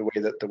the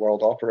way that the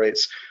world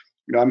operates.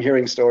 You know, I'm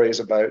hearing stories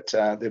about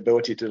the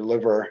ability to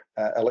deliver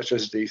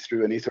electricity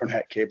through an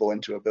Ethernet cable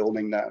into a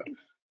building now,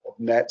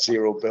 net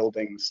zero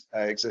buildings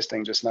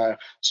existing just now.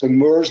 So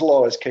Moore's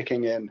law is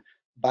kicking in.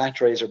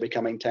 Batteries are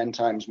becoming 10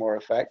 times more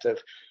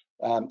effective.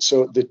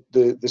 So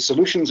the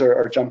solutions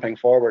are jumping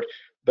forward.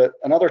 But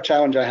another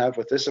challenge I have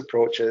with this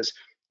approach is,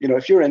 you know,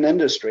 if you're in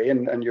industry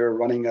and you're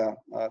running a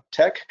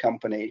tech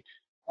company,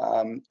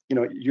 you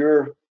know,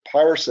 your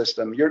power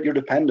system, you're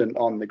dependent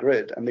on the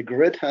grid, and the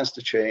grid has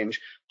to change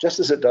just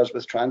as it does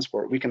with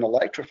transport. We can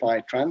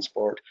electrify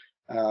transport,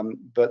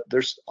 but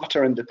there's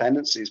utter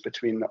interdependencies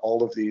between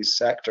all of these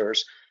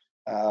sectors.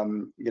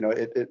 You know,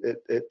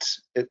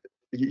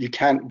 you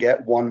can't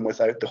get one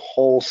without the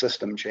whole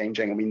system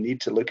changing, and we need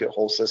to look at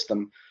whole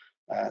system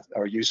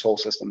or use whole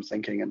system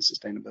thinking in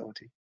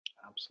sustainability.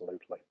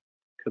 Absolutely,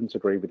 couldn't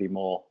agree with you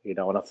more. You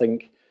know, and I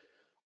think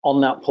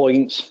on that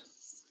point,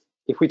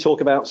 if we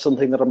talk about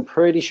something that I'm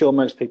pretty sure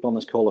most people on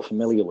this call are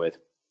familiar with,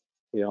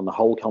 you know, on the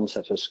whole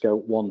concept of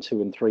scope 1,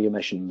 2, and 3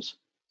 emissions,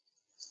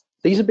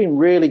 these have been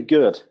really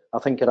good, I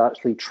think, at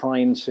actually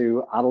trying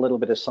to add a little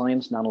bit of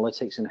science and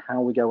analytics in how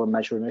we go and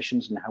measure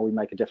emissions and how we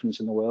make a difference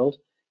in the world.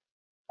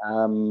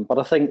 But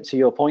I think to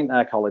your point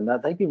there, Colin,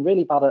 that they've been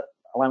really bad at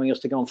allowing us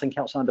to go and think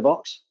outside the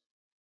box.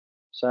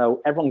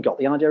 So everyone got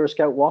the idea of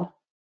Scope 1.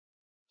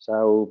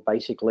 So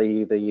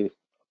basically,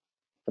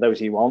 for those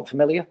of you who aren't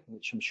familiar,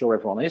 which I'm sure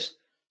everyone is,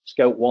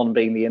 Scope 1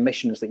 being the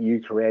emissions that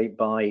you create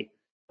by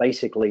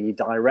basically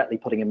directly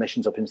putting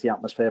emissions up into the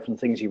atmosphere from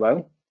things you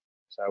own,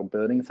 so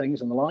burning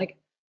things and the like.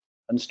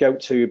 And Scope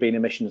 2 being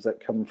emissions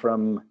that come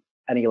from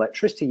any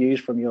electricity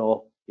used from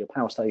your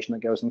power station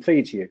that goes and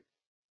feeds you.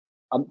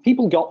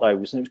 People got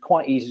those, and it was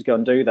quite easy to go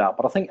and do that.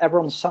 But I think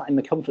everyone sat in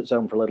the comfort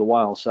zone for a little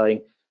while,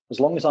 saying, as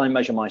long as I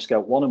measure my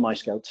Scope 1 and my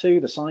Scope 2,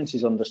 the science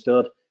is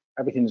understood,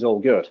 everything's all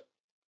good.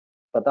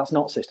 But that's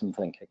not system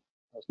thinking.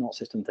 That's not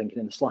system thinking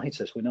in the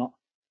slightest. We're not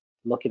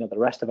looking at the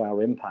rest of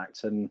our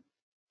impacts. And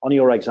on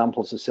your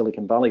examples of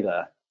Silicon Valley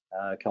there,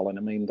 Colin,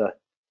 I mean,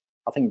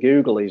 I think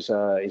Google is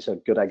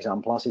a good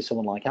example, as is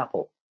someone like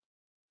Apple.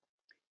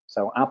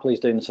 So Apple is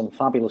doing some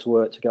fabulous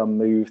work to go and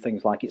move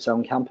things like its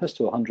own campus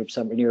to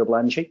 100% renewable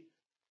energy.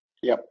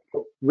 Yep.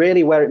 But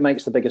really, where it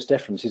makes the biggest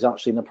difference is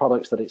actually in the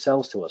products that it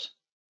sells to us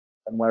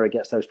and where it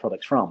gets those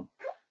products from.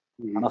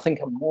 And I think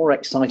I'm more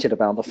excited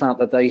about the fact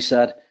that they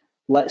said,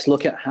 let's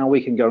look at how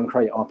we can go and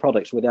create our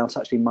products without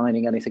actually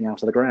mining anything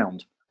out of the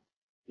ground.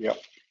 Yep.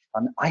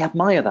 And I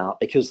admire that,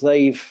 because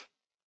they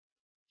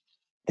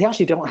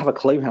actually don't have a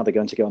clue how they're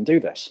going to go and do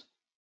this.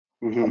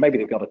 Or maybe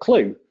they've got a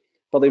clue,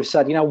 but they've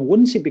said, you know,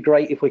 wouldn't it be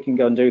great if we can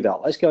go and do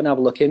that? Let's go and have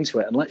a look into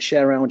it, and let's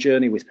share our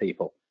journey with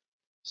people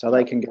so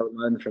they can go and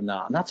learn from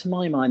that. And that, to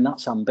my mind,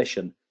 that's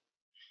ambition.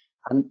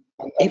 And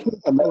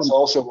that's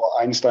also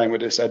what Einstein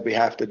would have said we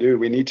have to do.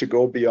 We need to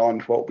go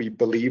beyond what we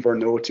believe or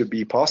know to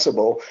be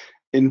possible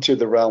into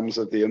the realms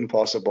of the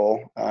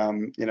impossible,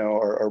 you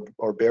know,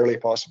 or barely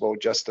possible,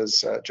 just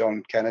as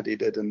John Kennedy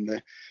did in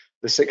the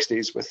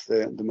 60s with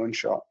the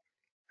moonshot.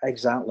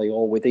 Exactly,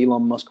 or with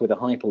Elon Musk with a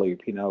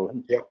Hyperloop, you know.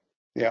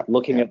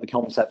 Looking at the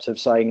concept of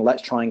saying,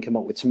 let's try and come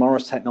up with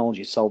tomorrow's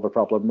technology to solve a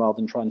problem rather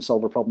than try and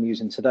solve a problem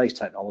using today's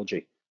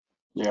technology.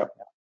 Yeah.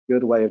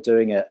 Good way of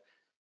doing it.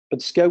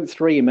 But Scope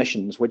 3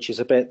 emissions, which is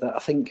a bit that I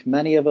think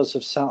many of us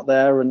have sat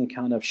there and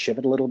kind of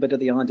shivered a little bit at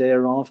the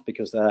idea of,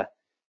 because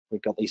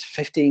we've got these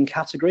 15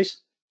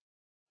 categories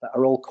that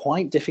are all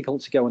quite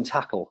difficult to go and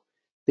tackle.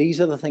 These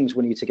are the things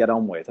we need to get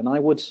on with. And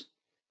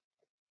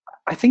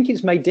I think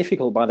it's made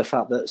difficult by the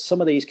fact that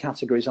some of these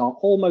categories are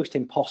almost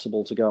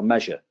impossible to go and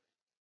measure.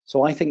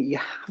 So I think you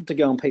have to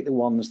go and pick the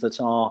ones that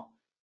are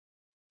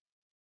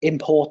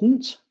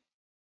important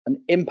and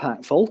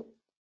impactful,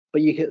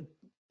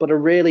 but are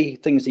really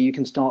things that you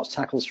can start to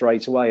tackle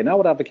straight away. And I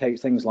would advocate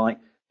things like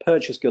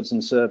purchase goods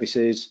and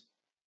services,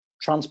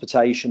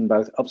 transportation,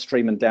 both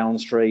upstream and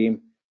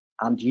downstream,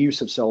 and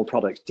use of sold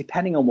products,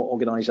 depending on what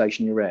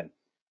organization you're in.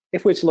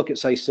 If we're to look at,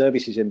 say,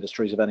 services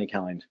industries of any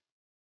kind,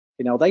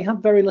 you know, they have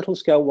very little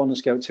Scope 1 and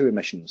Scope 2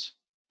 emissions.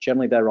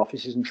 Generally, their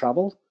offices and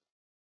travel,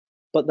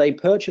 but they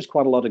purchase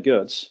quite a lot of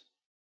goods,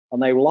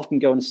 and they will often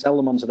go and sell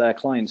them onto their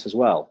clients as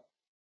well.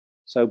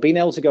 So being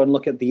able to go and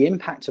look at the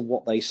impact of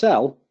what they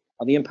sell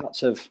and the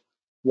impact of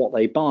what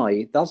they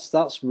buy,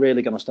 that's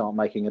really going to start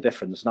making a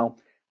difference. Now,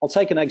 I'll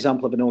take an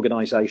example of an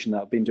organization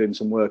that I've been doing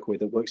some work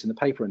with that works in the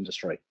paper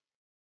industry.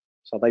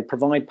 So they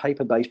provide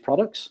paper-based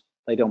products.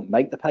 They don't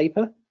make the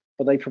paper,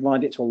 but they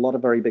provide it to a lot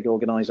of very big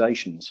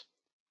organizations.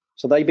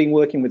 So they've been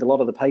working with a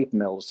lot of the paper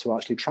mills to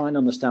actually try and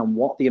understand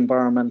what the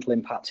environmental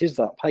impact is of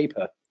that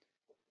paper,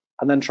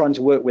 and then trying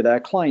to work with their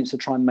clients to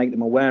try and make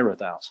them aware of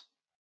that.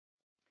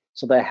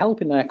 So they're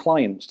helping their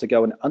clients to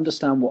go and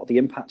understand what the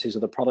impact is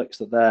of the products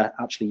that they're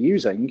actually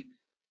using,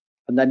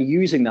 and then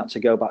using that to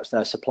go back to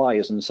their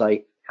suppliers and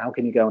say, how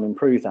can you go and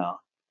improve that?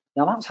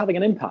 Now that's having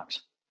an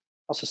impact.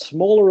 That's a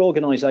smaller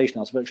organization,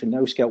 that's virtually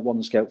no Scope 1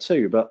 and Scope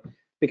 2, but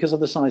because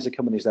of the size of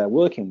companies they're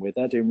working with,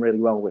 they're doing really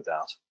well with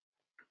that.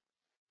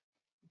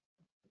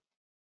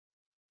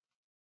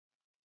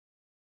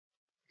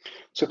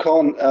 So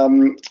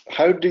Colin,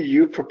 how do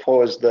you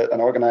propose that an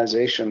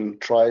organization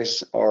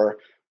tries or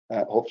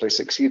hopefully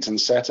succeeds in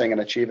setting and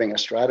achieving a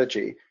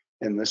strategy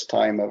in this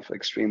time of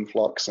extreme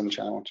flux and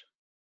challenge?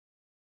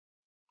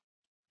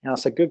 Yeah,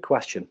 that's a good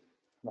question.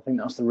 I think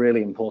that's the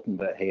really important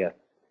bit here.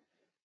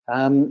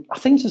 I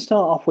think to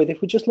start off with,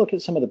 if we just look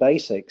at some of the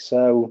basics,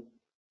 so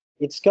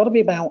it's got to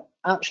be about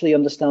actually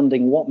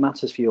understanding what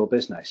matters for your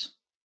business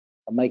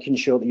and making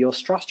sure that your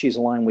strategy is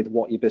aligned with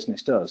what your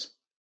business does.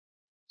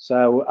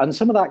 So, and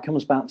some of that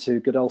comes back to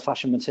good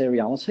old-fashioned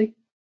materiality.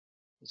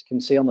 As you can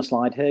see on the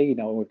slide here, you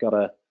know, we've got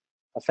a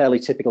fairly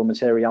typical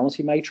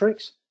materiality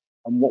matrix,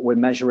 and what we're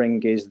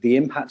measuring is the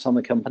impact on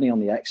the company on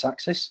the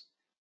x-axis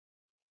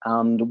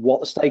and what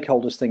the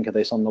stakeholders think of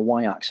this on the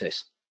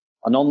y-axis.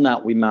 And on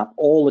that, we map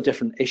all the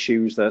different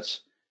issues that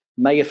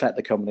may affect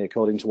the company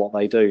according to what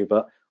they do.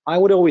 But I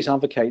would always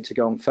advocate to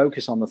go and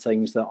focus on the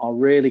things that are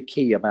really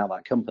key about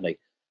that company.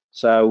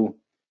 So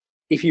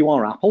if you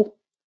are Apple,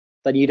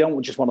 then you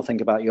don't just want to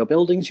think about your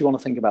buildings, you want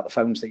to think about the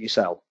phones that you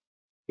sell.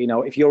 You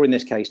know, if you're in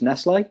this case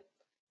Nestle,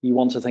 you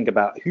want to think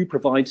about who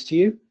provides to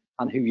you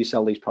and who you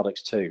sell these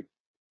products to.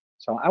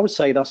 So I would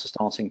say that's a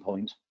starting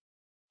point.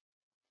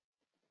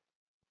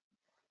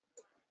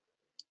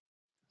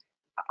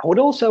 I would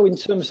also, in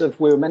terms of,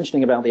 we were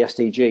mentioning about the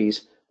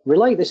SDGs,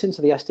 relate this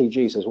into the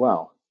SDGs as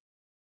well.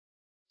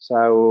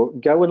 So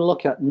go and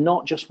look at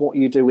not just what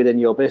you do within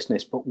your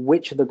business, but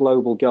which of the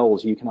global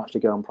goals you can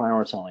actually go and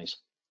prioritize.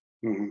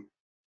 Mm-hmm.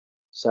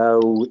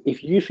 So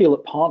if you feel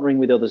that partnering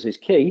with others is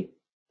key,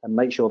 then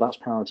make sure that's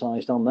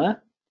prioritized on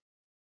there.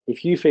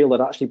 If you feel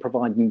that actually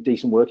providing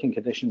decent working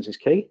conditions is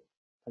key,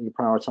 then you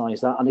prioritize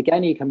that. And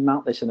again, you can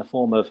map this in a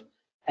form of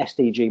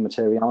SDG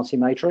materiality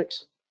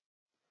matrix.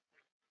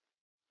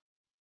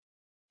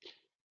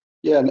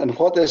 Yeah, and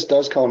what this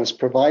does, Colin, is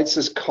provides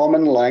this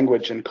common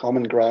language and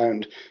common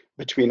ground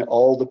between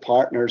all the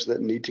partners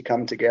that need to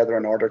come together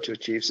in order to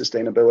achieve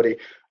sustainability.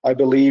 I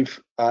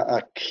believe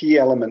a key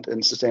element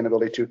in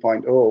Sustainability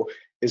 2.0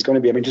 is going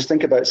to be, I mean, just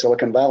think about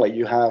Silicon Valley.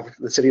 You have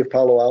the city of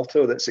Palo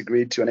Alto that's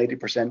agreed to an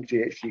 80%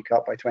 GHG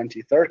cut by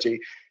 2030.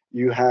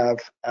 You have,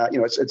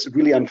 it's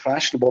really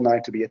unfashionable now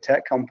to be a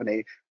tech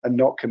company and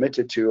not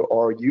committed to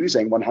or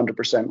using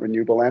 100%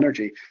 renewable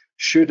energy.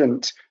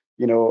 Shouldn't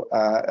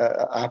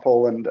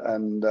Apple and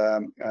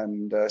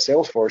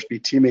Salesforce be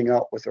teaming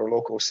up with their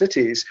local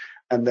cities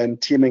and then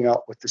teaming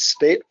up with the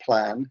state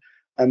plan?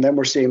 And then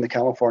we're seeing the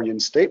Californian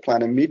state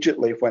plan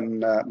immediately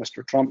when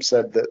Mr. Trump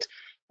said that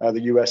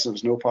the US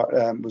was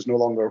no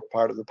longer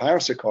part of the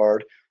Paris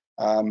Accord.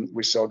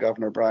 We saw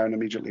Governor Brown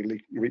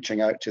immediately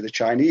reaching out to the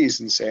Chinese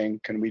and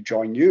saying, can we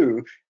join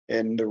you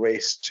in the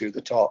race to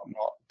the top,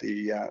 not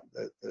the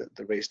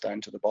race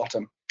down to the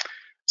bottom?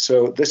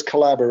 So this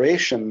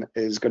collaboration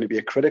is going to be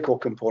a critical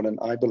component,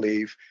 I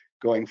believe,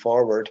 going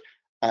forward.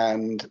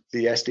 And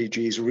the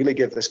SDGs really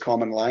give this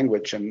common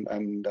language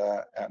and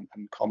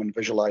common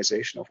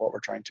visualization of what we're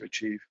trying to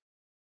achieve.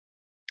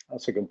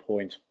 That's a good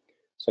point.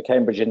 So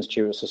Cambridge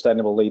Institute of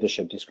Sustainable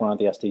Leadership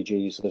described the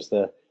SDGs as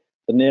the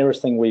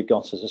nearest thing we've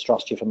got as a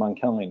strategy for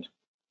mankind.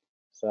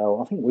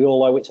 So I think we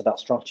all owe it to that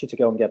strategy to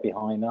go and get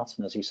behind that,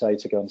 and as you say,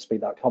 to go and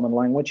speak that common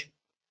language.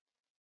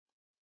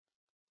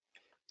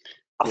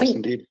 I think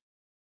indeed.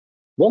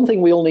 One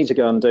thing we all need to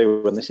go and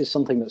do, and this is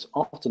something that's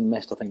often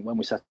missed, I think, when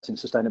we set in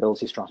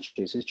sustainability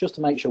strategies, is just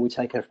to make sure we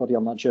take everybody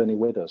on that journey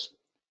with us.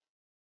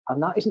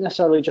 And that isn't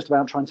necessarily just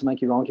about trying to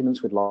make your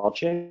arguments with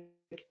logic.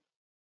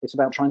 It's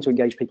about trying to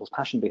engage people's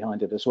passion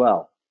behind it as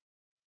well.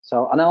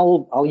 So, and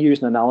I'll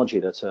use an analogy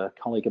that a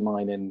colleague of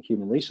mine in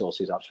human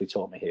resources actually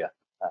taught me here.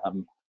 I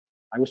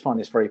always find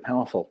this very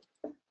powerful.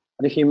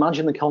 And if you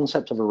imagine the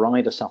concept of a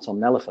rider sat on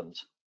an elephant,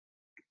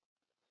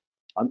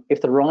 if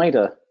the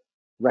rider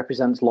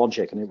represents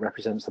logic and it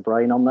represents the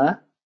brain on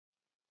there,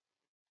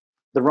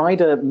 the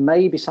rider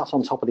may be sat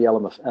on top of the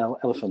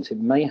elephant, it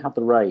may have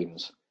the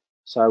reins,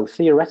 so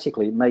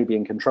theoretically it may be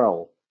in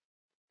control.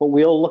 But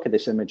we all look at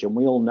this image and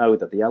we all know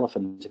that the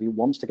elephant, if it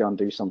wants to go and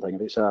do something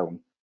of its own,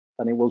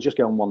 then it will just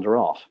go and wander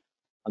off.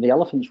 And the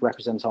elephants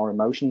represent our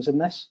emotions in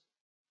this.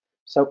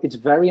 So it's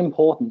very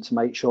important to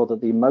make sure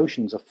that the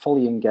emotions are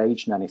fully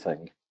engaged in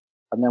anything,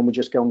 and then we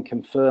just go and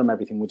confirm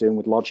everything we're doing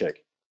with logic.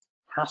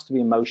 It has to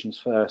be emotions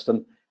first.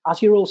 And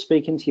as you're all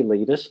speaking to your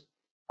leaders,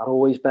 I'd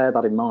always bear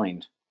that in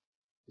mind.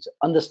 Is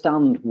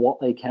understand what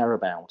they care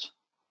about.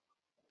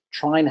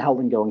 Try and help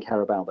them go and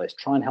care about this.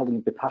 Try and help them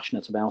be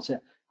passionate about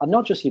it. And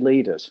not just your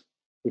leaders.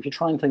 If you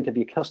try and think of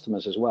your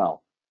customers as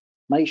well,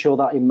 make sure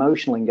that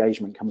emotional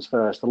engagement comes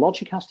first. The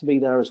logic has to be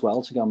there as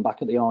well to go and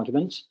back at the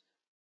arguments.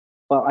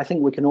 But I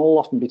think we can all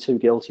often be too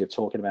guilty of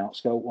talking about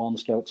scope 1,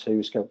 scope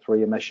 2, scope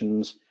 3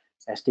 emissions,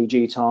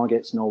 SDG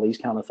targets and all these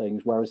kind of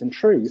things. Whereas in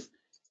truth,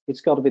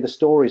 it's got to be the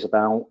stories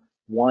about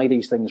why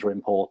these things are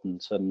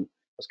important. And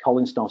as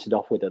Colin started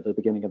off with at the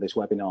beginning of this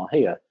webinar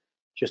here,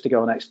 just to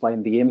go and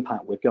explain the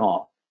impact we've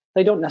got.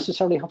 They don't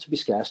necessarily have to be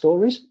scare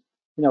stories.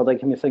 They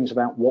can be things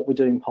about what we're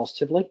doing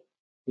positively,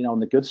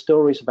 and the good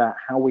stories about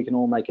how we can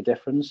all make a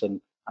difference and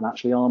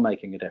actually are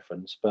making a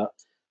difference. But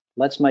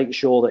let's make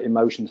sure that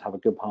emotions have a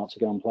good part to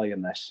go and play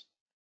in this.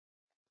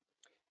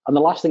 And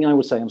the last thing I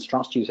would say on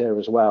strategies here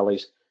as well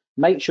is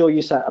make sure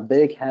you set a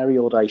big, hairy,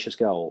 audacious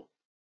goal.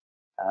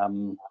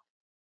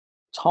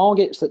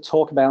 Targets that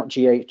talk about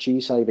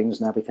GHG savings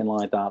and everything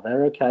like that,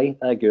 they're okay,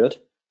 they're good.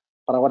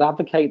 But I would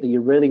advocate that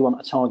you really want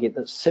a target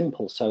that's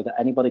simple so that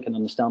anybody can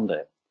understand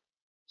it.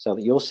 So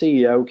that your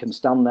CEO can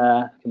stand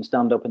there, can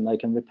stand up and they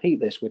can repeat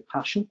this with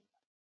passion.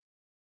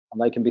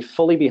 And they can be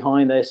fully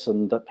behind this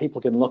and that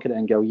people can look at it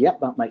and go, yep,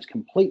 that makes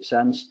complete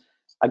sense.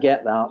 I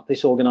get that.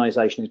 This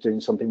organization is doing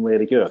something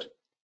really good.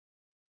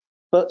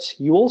 But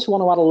you also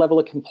want to add a level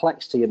of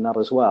complexity in that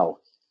as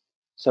well.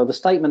 So the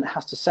statement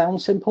has to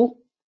sound simple,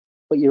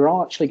 but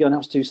you're actually going to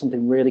have to do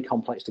something really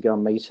complex to go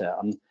and meet it.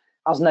 And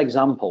as an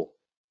example,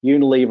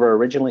 Unilever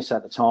originally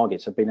set the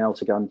targets of being able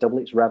to go and double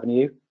its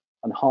revenue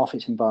and half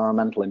its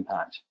environmental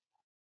impact.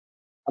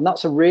 And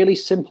that's a really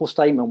simple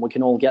statement we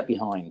can all get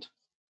behind.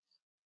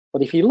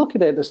 But if you look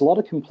at it, there's a lot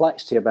of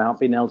complexity about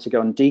being able to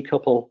go and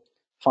decouple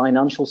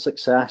financial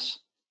success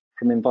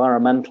from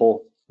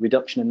environmental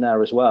reduction in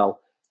there as well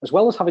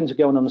as having to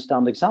go and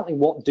understand exactly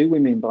what do we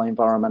mean by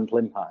environmental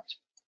impact.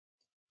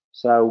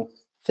 So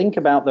think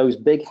about those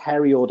big,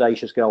 hairy,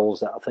 audacious goals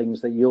that are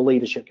things that your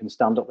leadership can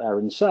stand up there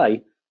and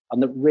say,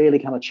 and that really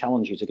kind of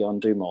challenge you to go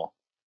and do more.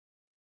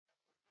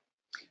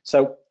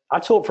 So I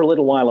talked for a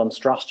little while on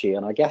strategy,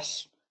 and I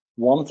guess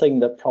one thing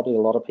that probably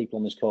a lot of people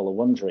on this call are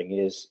wondering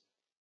is,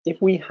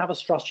 if we have a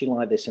strategy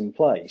like this in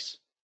place,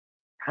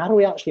 how do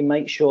we actually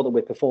make sure that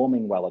we're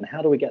performing well, and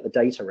how do we get the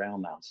data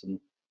around that? And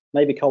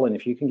maybe Colin,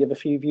 if you can give a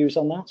few views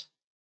on that.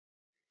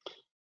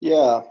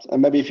 Yeah,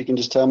 and maybe if you can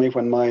just tell me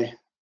when my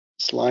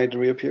slide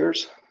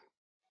reappears.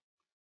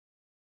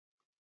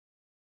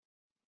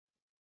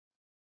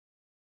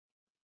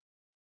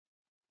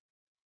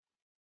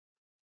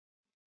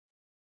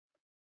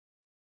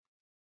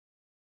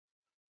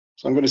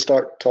 So I'm going to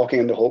start talking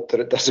in the hope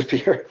that it does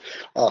appear.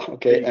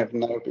 Okay, I've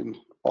now been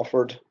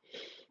offered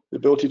the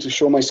ability to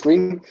show my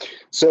screen.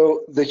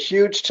 So the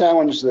huge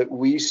challenge that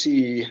we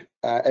see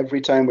every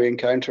time we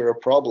encounter a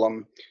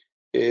problem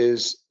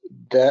is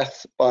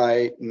death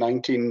by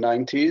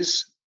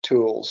 1990s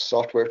tools,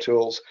 software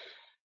tools.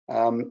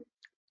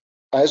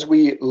 As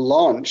we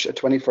launch a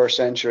 21st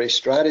century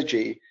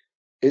strategy,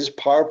 is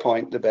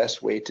PowerPoint the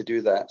best way to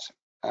do that?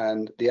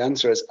 And the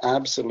answer is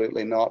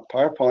absolutely not.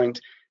 PowerPoint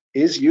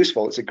is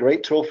useful. It's a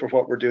great tool for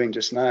what we're doing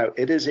just now.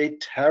 It is a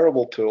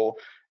terrible tool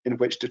in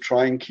which to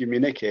try and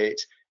communicate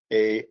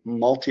a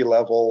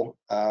multi-level,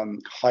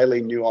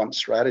 highly nuanced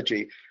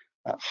strategy.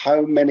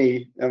 How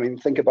many, I mean,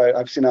 think about,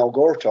 I've seen Al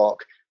Gore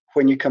talk.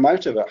 When you come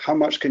out of it, how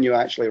much can you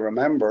actually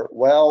remember?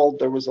 Well,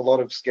 there was a lot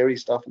of scary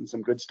stuff and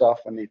some good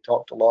stuff, and he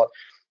talked a lot.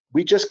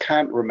 We just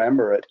can't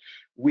remember it.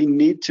 We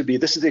need to be,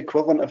 this is the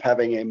equivalent of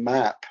having a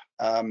map,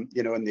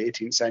 you know, in the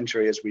 18th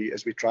century as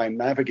we try and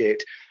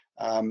navigate,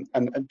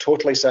 and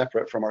totally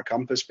separate from our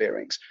compass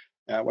bearings.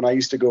 When I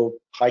used to go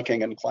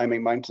hiking and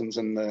climbing mountains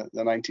in the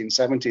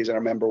 1970s, I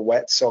remember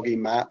wet, soggy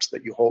maps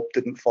that you hope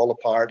didn't fall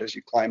apart as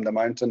you climbed the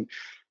mountain,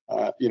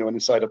 you know,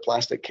 inside a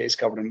plastic case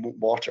covered in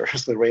water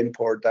as the rain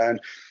poured down.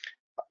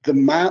 The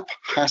map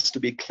has to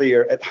be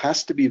clear. It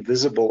has to be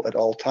visible at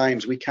all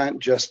times. We can't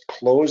just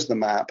close the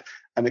map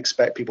and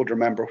expect people to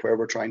remember where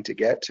we're trying to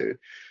get to.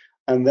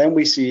 And then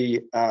we see,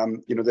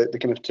 you know, the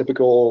kind of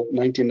typical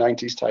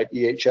 1990s type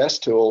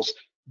EHS tools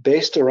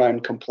based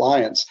around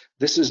compliance.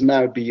 This is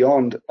now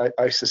beyond,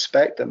 I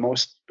suspect that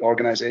most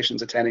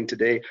organizations attending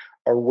today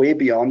are way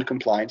beyond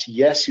compliance.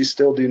 Yes, you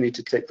still do need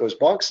to tick those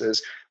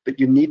boxes, but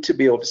you need to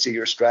be able to see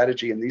your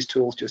strategy, and these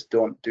tools just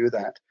don't do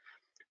that.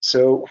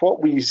 So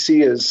what we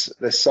see is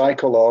the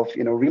cycle of,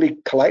 you know, really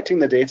collecting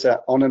the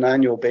data on an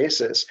annual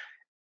basis,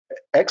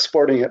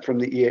 exporting it from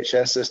the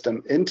EHS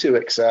system into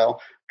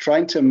Excel,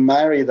 trying to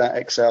marry that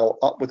Excel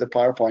up with a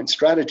PowerPoint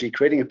strategy,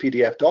 creating a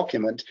PDF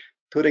document,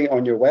 putting it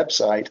on your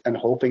website, and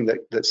hoping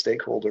that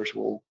stakeholders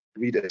will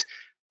read it.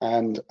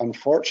 And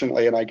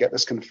unfortunately, and I get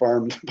this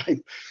confirmed by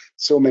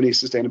so many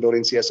sustainability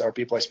and CSR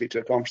people I speak to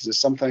at conferences,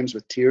 sometimes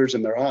with tears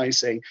in their eyes,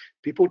 saying,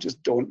 people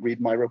just don't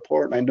read my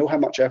report. And I know how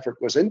much effort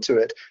goes into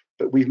it,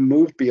 but we've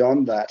moved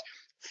beyond that.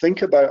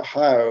 Think about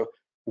how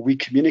we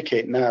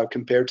communicate now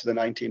compared to the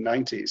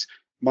 1990s.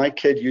 My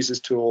kid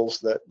uses tools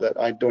that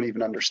I don't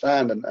even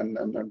understand and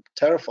I'm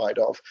terrified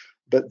of,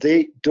 but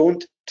they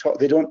don't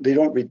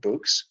read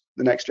books,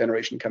 the next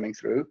generation coming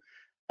through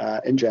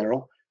in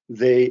general.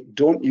 They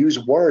don't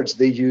use words,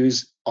 they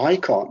use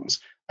icons.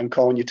 And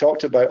Colin, you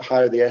talked about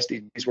how the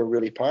SDGs were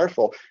really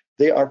powerful.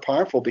 They are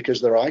powerful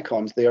because they're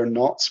icons, they are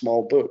not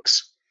small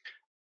books.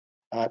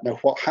 Now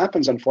what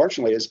happens,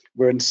 unfortunately, is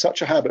we're in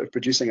such a habit of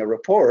producing a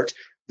report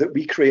that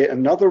we create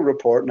another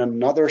report and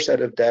another set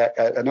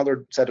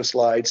of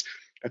slides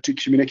to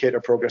communicate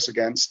our progress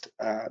against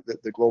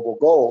the global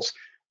goals.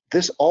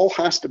 This all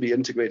has to be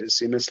integrated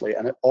seamlessly,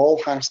 and it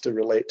all has to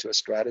relate to a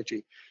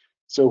strategy.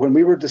 So when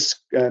we were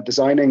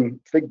designing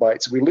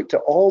FigBytes, we looked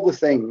at all the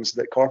things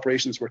that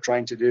corporations were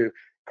trying to do,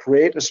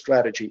 create a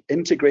strategy,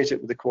 integrate it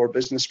with the core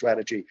business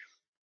strategy,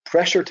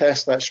 pressure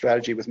test that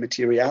strategy with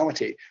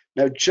materiality.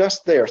 Now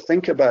just there,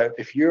 think about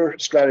if your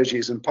strategy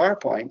is in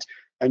PowerPoint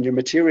and your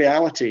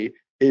materiality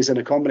is in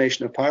a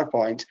combination of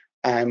PowerPoint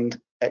and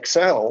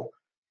Excel,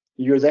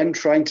 you're then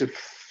trying to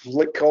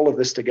flick all of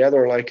this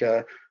together like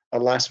a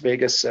Las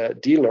Vegas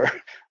dealer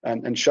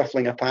and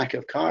shuffling a pack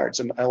of cards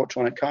and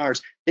electronic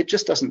cards. It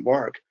just doesn't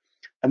work.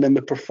 And then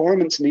the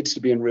performance needs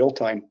to be in real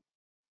time.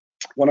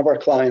 One of our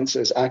clients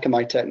is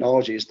Akamai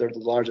Technologies. They're the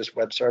largest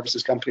web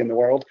services company in the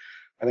world.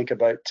 I think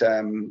about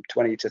 20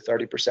 to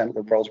 30% of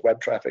the world's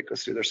web traffic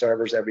goes through their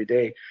servers every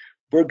day.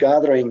 We're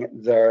gathering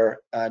their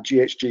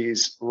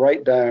GHGs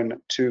right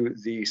down to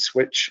the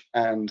switch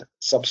and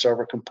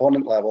subserver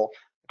component level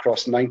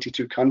across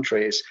 92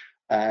 countries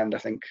and I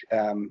think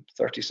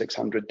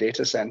 3,600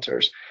 data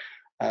centers.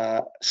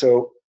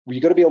 So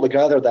you've got to be able to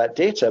gather that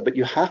data, but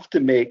you have to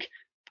make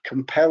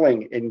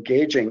compelling,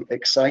 engaging,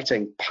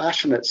 exciting,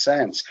 passionate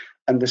sense.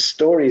 And the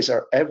stories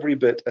are every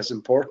bit as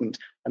important,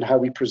 and how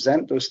we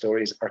present those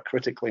stories are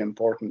critically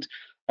important.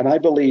 And I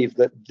believe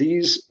that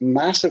these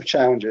massive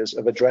challenges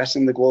of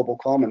addressing the global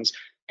commons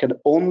can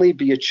only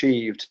be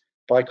achieved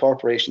by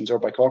corporations, or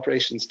by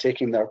corporations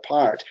taking their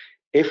part,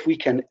 if we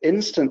can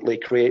instantly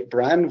create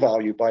brand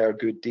value by our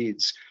good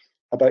deeds.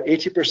 About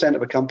 80%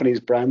 of a company's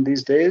brand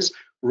these days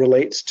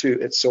relates to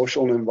its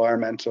social and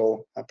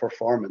environmental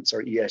performance,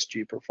 or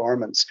ESG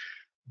performance.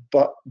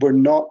 but we're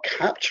not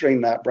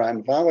capturing that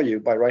brand value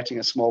by writing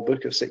a small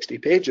book of 60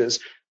 pages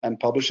and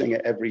publishing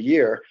it every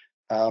year.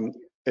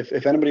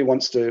 If anybody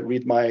wants to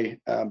read my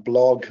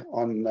blog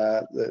on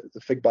the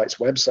FigBytes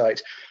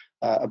website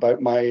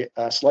about my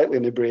slightly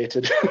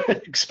inebriated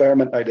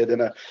experiment I did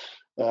in a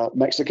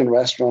Mexican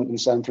restaurant in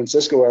San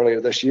Francisco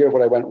earlier this year,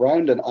 where I went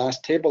round and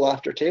asked table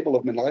after table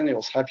of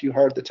millennials, have you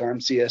heard the term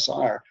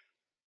CSR?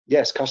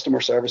 Yes,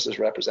 customer services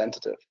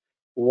representative.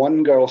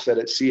 One girl said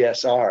it's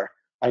CSR.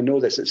 I know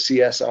this, it's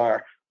CSR.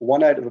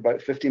 One out of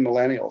about 50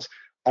 millennials.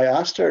 I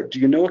asked her, do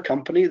you know a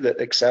company that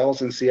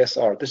excels in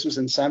CSR? This was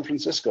in San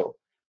Francisco,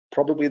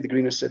 probably the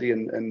greenest city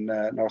in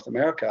North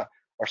America,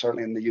 or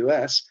certainly in the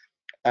US,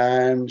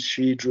 and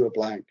she drew a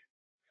blank.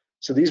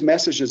 So these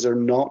messages are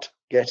not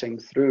getting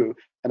through,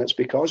 and it's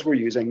because we're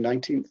using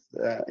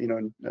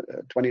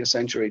 20th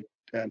century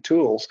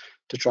tools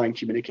to try and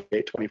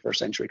communicate 21st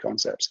century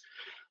concepts.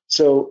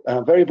 So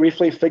very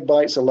briefly,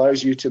 FigBytes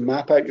allows you to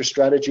map out your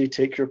strategy,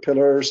 take your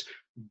pillars,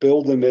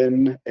 build them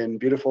in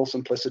beautiful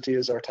simplicity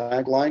is our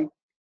tagline.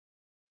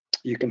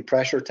 You can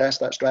pressure test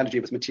that strategy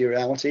with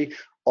materiality,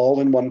 all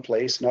in one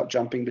place, not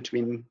jumping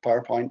between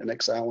PowerPoint and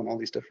Excel and all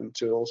these different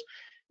tools.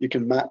 You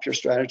can map your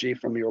strategy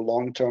from your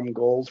long-term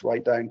goals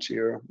right down to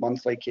your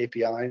monthly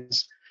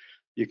KPIs.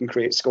 You can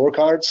create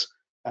scorecards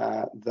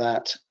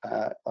that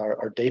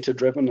are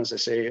data-driven. As I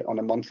say, on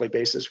a monthly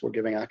basis, we're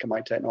giving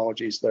Akamai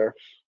Technologies their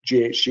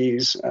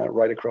GHGs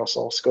right across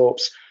all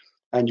scopes.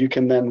 And you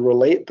can then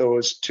relate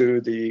those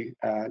to the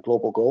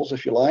global goals,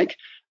 if you like,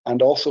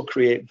 and also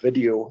create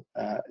video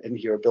in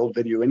here, build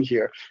video in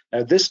here.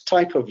 Now, this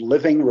type of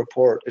living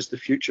report is the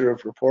future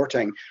of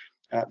reporting.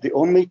 The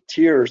only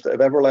tears that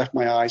have ever left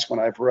my eyes when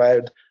I've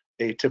read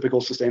a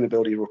typical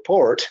sustainability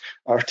report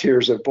are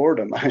tears of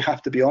boredom. I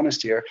have to be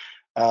honest here.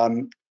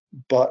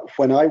 But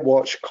when I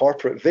watch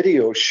corporate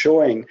videos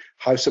showing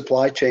how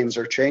supply chains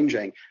are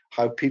changing,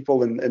 how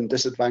people in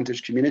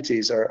disadvantaged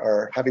communities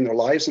are having their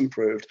lives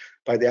improved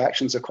by the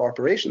actions of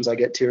corporations, I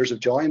get tears of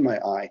joy in my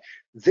eye.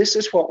 This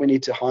is what we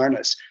need to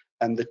harness,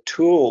 and the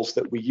tools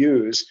that we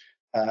use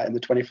in the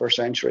 21st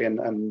century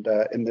and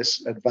in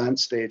this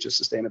advanced stage of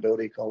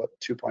sustainability, call it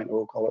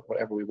 2.0, call it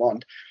whatever we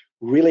want,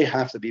 really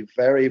have to be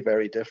very,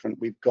 very different.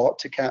 We've got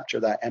to capture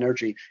that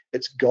energy.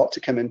 It's got to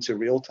come into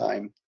real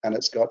time, and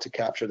it's got to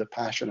capture the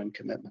passion and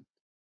commitment.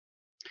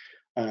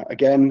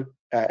 Again,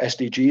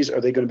 SDGs, are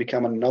they going to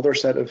become another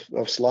set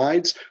of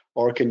slides,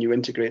 or can you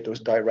integrate those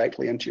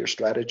directly into your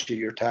strategy,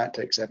 your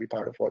tactics, every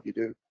part of what you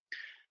do?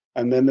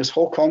 And then this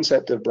whole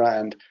concept of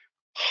brand,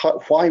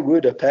 why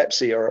would a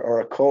Pepsi or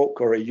a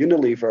Coke or a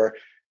Unilever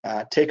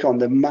take on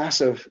the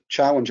massive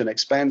challenge and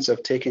expense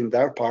of taking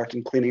their part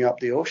in cleaning up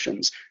the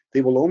oceans?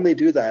 They will only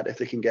do that if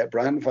they can get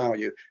brand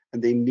value,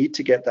 and they need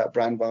to get that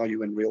brand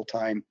value in real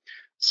time.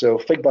 So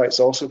FigBytes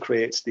also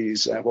creates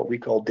these what we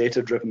call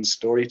data-driven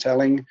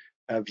storytelling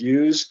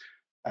views,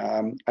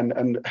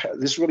 and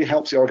this really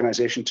helps the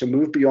organization to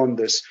move beyond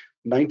this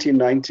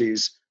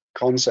 1990s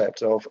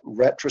concept of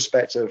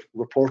retrospective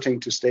reporting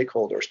to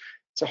stakeholders.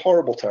 It's a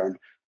horrible term.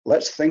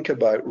 Let's think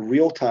about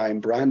real-time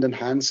brand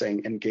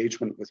enhancing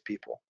engagement with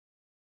people.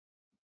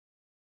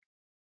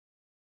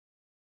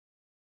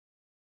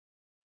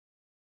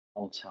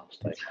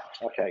 Fantastic.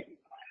 Okay,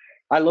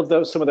 I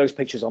love some of those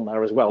pictures on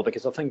there as well,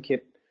 because I think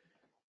it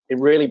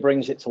really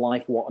brings it to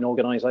life what an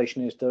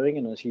organization is doing.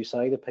 And as you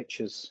say, the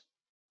pictures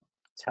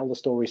tell the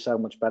story so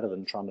much better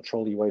than trying to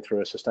troll your way through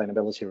a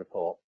sustainability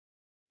report.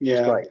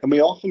 Yeah, and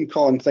we often,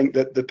 Colin, think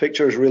that the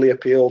pictures really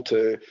appeal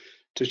to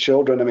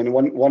children. I mean,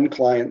 one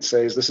client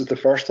says, this is the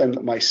first time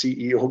that my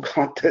CEO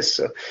got this.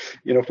 So,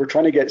 you know, if we're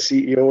trying to get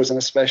CEOs and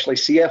especially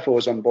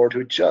CFOs on board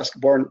who just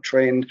weren't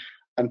trained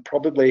and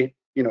probably,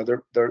 you know,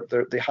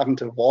 they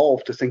haven't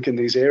evolved to think in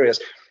these areas.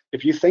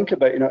 If you think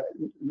about, you know,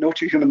 no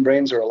two human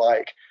brains are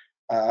alike,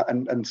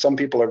 and some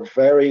people are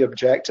very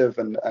objective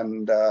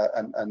and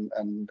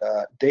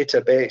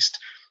data based,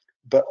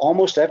 but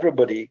almost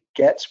everybody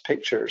gets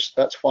pictures.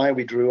 That's why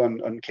we drew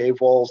on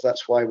cave walls.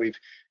 That's why we've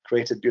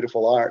created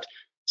beautiful art.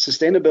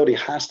 Sustainability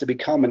has to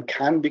become and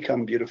can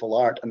become beautiful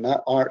art, and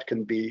that art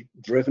can be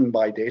driven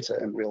by data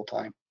in real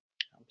time.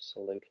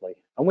 Absolutely.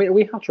 And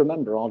we have to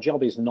remember, our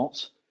job is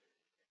not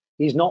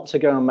to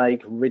go and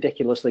make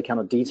ridiculously kind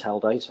of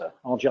detailed data.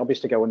 Our job is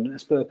to go and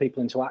spur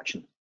people into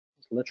action.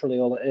 That's literally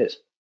all it is.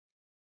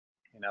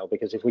 You know,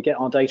 because if we get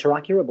our data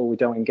accurate, but we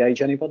don't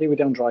engage anybody, we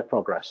don't drive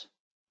progress.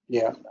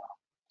 Yeah.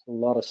 A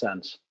lot of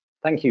sense.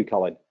 Thank you,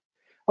 Colin.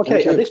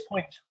 Okay, at this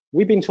point,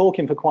 we've been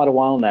talking for quite a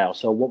while now,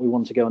 so what we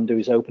want to go and do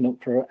is open up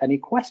for any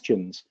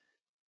questions.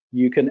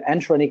 You can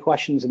enter any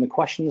questions in the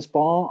questions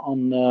bar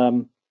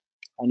on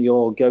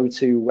your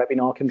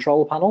GoToWebinar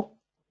control panel.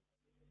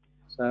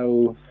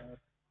 So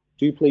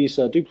do please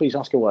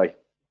ask away.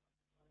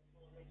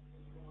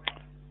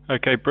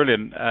 Okay,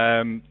 brilliant.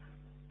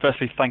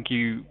 Firstly, thank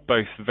you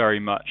both very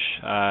much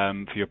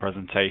for your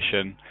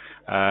presentation.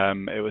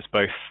 It was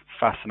both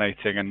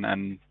fascinating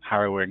and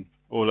harrowing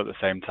all at the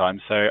same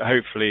time. So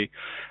hopefully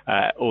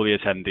all the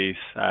attendees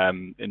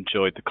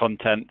enjoyed the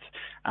content.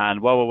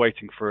 And while we're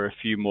waiting for a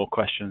few more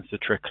questions to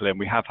trickle in,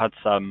 we have had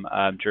some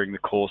during the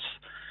course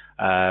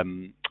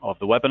of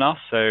the webinar.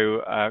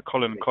 So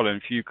Colin,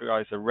 if you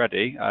guys are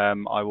ready,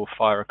 I will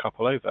fire a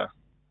couple over.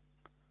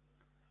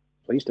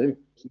 Please do.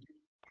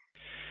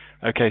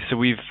 Okay, so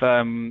we've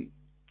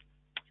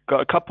got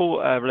a couple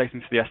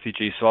relating to the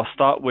SDGs. So I'll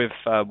start with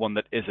one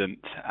that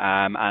isn't,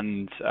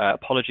 and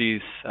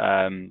apologies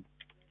on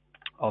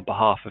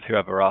behalf of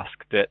whoever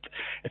asked it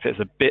if it's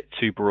a bit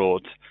too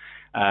broad,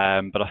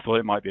 but I thought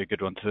it might be a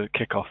good one to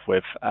kick off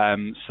with.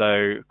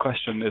 So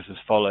question is as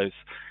follows.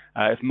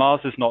 If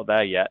Mars is not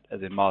there yet,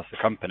 as in Mars the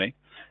company,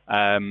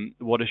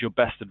 what is your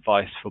best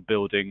advice for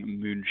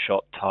building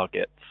moonshot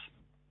targets?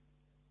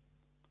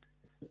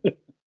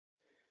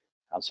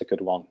 That's a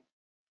good one.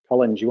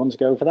 Colin, do you want to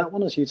go for that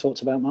one as you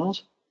talked about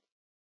Mars?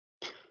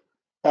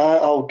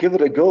 I'll give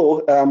it a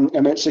go. I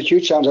mean, it's a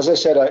huge challenge. As I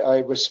said, I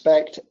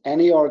respect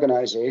any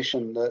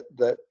organization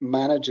that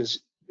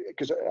manages,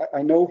 because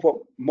I know what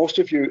most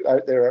of you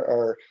out there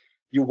are,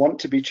 you want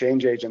to be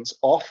change agents.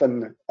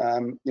 Often,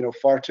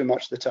 far too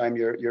much of the time,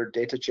 you're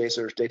data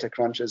chasers, data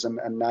crunches, and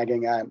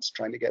nagging ants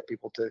trying to get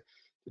people to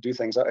do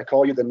things. I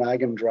call you the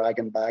nag and drag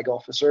and bag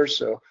officers.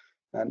 So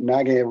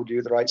nagging able to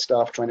do the right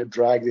stuff, trying to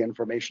drag the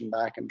information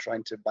back and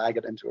trying to bag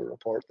it into a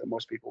report that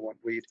most people won't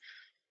read.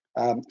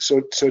 So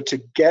to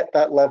get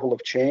that level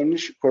of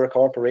change where a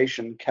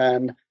corporation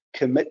can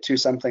commit to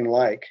something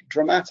like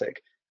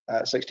dramatic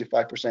 65%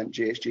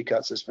 GHG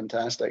cuts is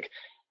fantastic.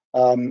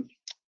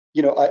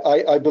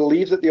 I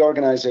believe that the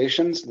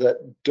organizations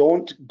that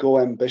don't go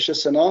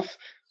ambitious enough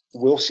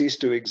will cease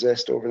to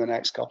exist over the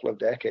next couple of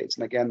decades.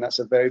 And again, that's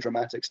a very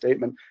dramatic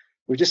statement.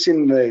 We've just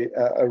seen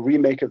a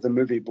remake of the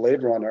movie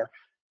Blade Runner.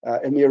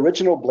 In the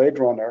original Blade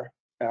Runner,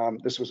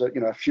 this was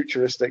a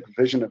futuristic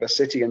vision of a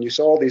city, and you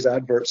saw all these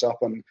adverts up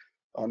on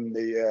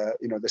the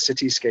the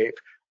cityscape.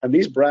 And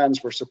these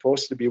brands were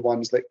supposed to be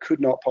ones that could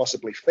not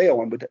possibly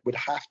fail and would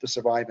have to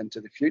survive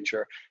into the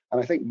future. And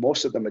I think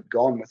most of them had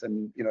gone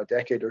within a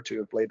decade or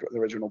two of the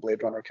original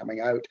Blade Runner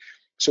coming out.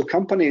 So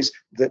companies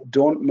that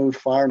don't move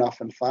far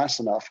enough and fast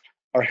enough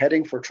are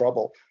heading for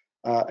trouble.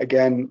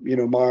 Again,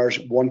 Mars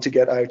want to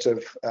get out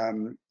of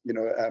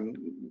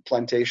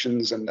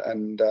plantations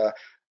and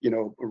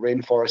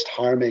rainforest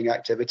harming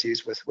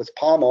activities with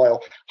palm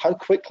oil. How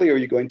quickly are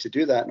you going to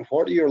do that? And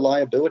what are your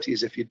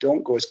liabilities if you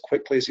don't go as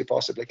quickly as you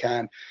possibly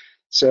can?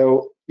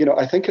 So,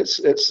 I think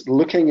it's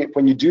looking at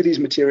when you do these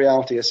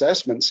materiality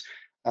assessments,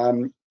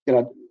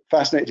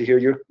 fascinated to hear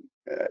your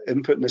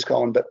input in this,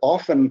 Colin, but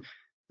often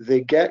they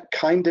get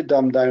kind of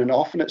dumbed down. And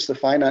often it's the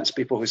finance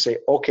people who say,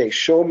 okay,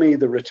 show me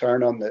the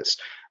return on this.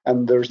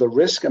 And there's the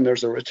risk and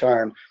there's a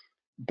return.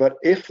 But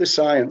if the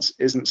science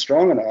isn't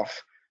strong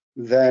enough,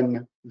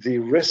 then the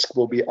risk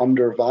will be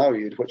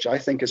undervalued, which I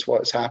think is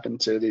what has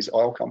happened to these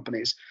oil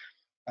companies.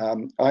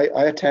 I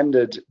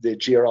attended the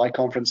GRI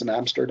conference in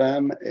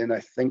Amsterdam in,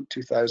 I think,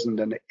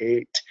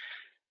 2008,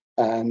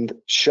 and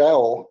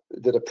Shell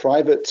did a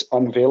private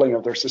unveiling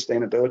of their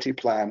sustainability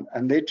plan,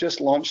 and they just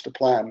launched a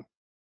plan.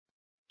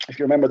 If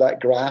you remember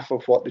that graph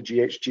of what the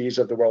GHGs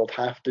of the world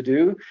have to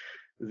do,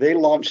 they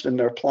launched in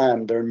their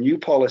plan their new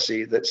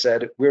policy that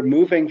said, we're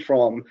moving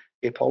from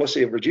a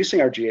policy of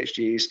reducing our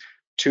GHGs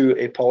to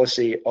a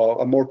policy of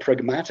a more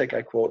pragmatic,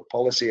 I quote,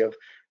 policy of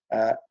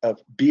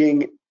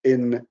being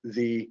in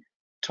the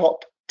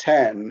top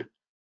 10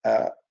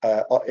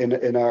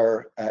 in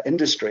our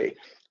industry.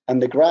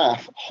 And the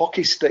graph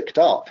hockey sticked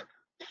up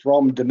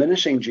from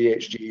diminishing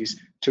GHGs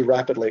to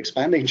rapidly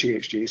expanding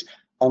GHGs.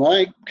 And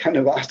I kind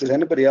of asked, does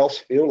anybody else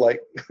feel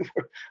like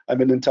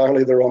I'm in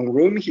entirely the wrong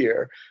room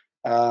here?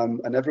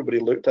 And everybody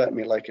looked at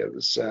me like it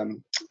was, a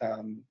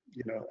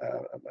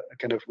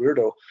kind of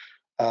weirdo.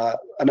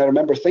 And I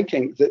remember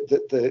thinking that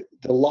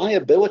the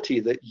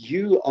liability that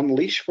you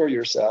unleash for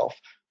yourself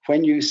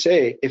when you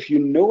say, if you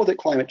know that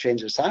climate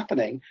change is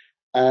happening,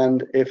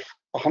 and if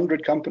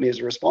 100 companies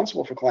are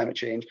responsible for climate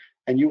change,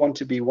 and you want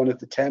to be one of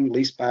the 10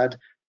 least bad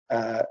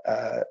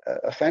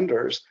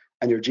offenders,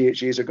 and your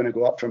GHGs are going to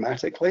go up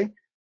dramatically,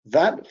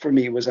 that for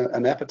me was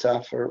an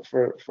epitaph for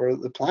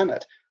the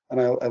planet. And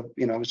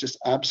I was just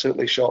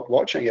absolutely shocked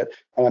watching it.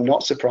 And I'm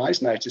not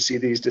surprised now to see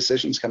these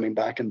decisions coming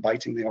back and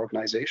biting the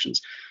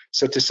organizations.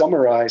 So to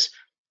summarize,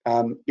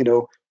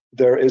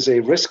 there is a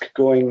risk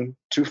going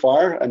too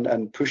far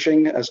and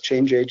pushing as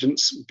change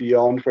agents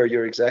beyond where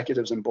your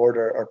executives and board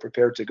are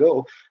prepared to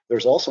go.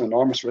 There's also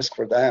enormous risk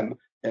for them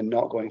in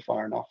not going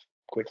far enough,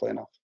 quickly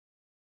enough.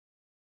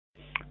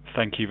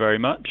 Thank you very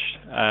much.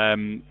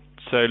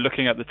 So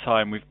looking at the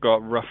time, we've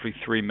got roughly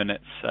 3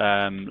 minutes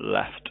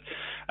left.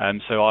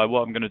 So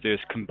what I'm going to do is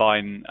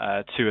combine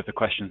two of the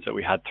questions that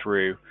we had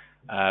through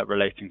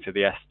relating to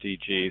the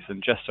SDGs.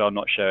 And just so I'm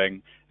not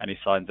showing any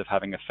signs of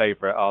having a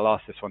favorite, I'll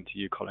ask this one to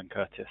you, Colin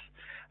Curtis.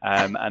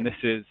 And this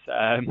is,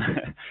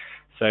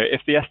 so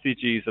if the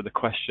SDGs are the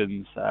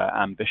question's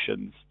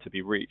ambitions to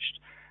be reached,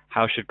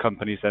 how should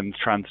companies then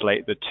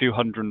translate the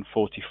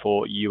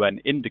 244 UN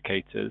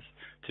indicators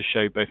to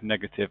show both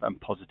negative and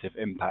positive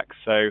impacts?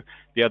 So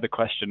the other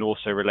question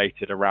also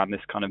related around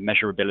this kind of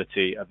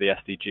measurability of the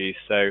SDGs.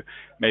 So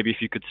maybe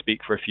if you could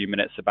speak for a few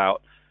minutes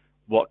about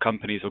what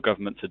companies or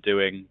governments are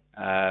doing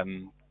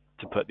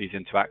to put these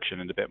into action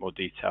in a bit more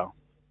detail.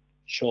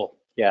 Sure,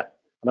 yeah.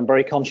 And I'm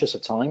very conscious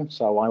of time,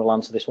 so I will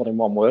answer this one in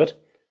one word: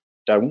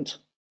 don't.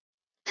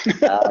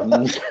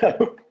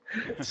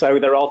 So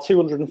there are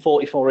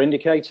 244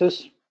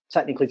 indicators,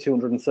 technically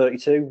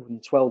 232,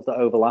 and 12 that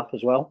overlap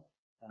as well,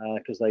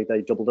 because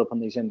they doubled up on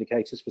these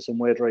indicators for some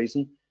weird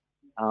reason,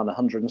 and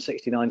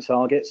 169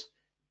 targets.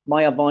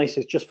 My advice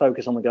is just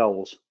focus on the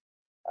goals.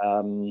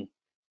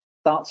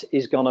 That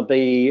is going to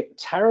be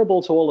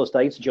terrible to all us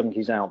data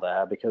junkies out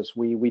there, because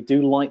we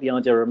do like the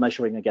idea of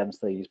measuring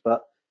against these,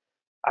 but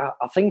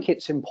I think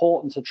it's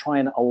important to try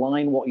and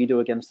align what you do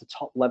against the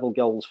top level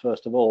goals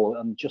first of all,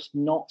 and just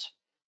not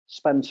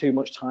spend too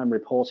much time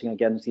reporting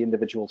against the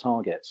individual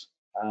targets.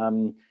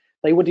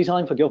 They were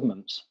designed for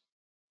governments.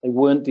 They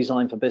weren't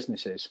designed for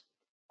businesses.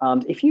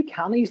 And if you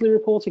can easily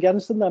report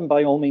against them, then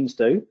by all means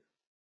do.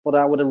 But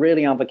I would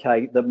really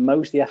advocate that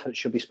most of the effort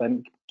should be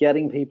spent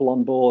getting people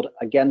on board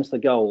against the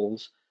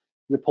goals,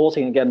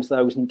 reporting against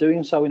those, and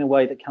doing so in a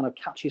way that kind of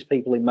catches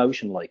people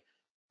emotionally,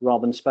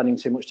 rather than spending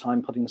too much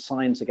time putting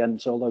science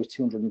against all those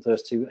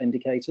 232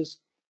 indicators.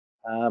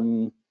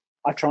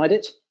 I've tried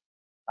it.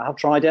 I have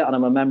tried it, and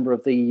I'm a member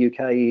of the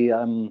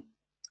UK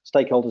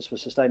Stakeholders for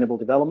Sustainable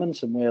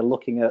Development, and we're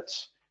looking at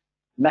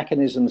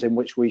mechanisms in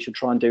which we should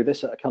try and do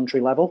this at a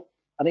country level.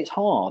 And it's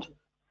hard,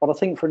 but I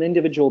think for an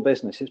individual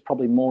business, it's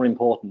probably more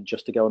important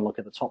just to go and look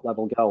at the top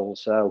level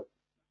goals. So,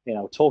 you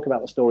know, talk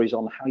about the stories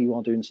on how you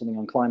are doing something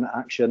on climate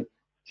action,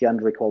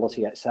 gender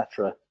equality,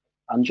 etc.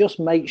 And just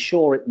make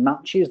sure it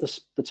matches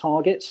the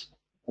targets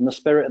and the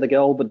spirit of the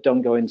goal, but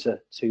don't go into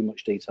too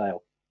much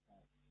detail.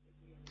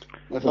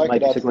 If I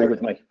could disagree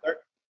with me.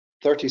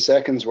 30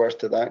 seconds worth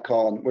to that,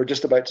 Colin. We're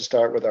just about to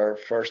start with our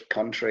first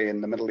country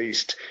in the Middle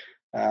East,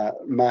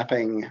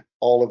 mapping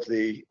all of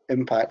the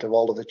impact of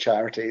all of the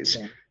charities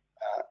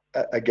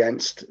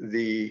against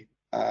the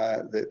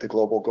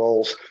global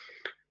goals.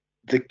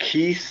 The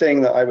key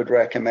thing that I would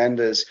recommend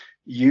is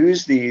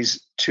use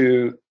these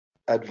to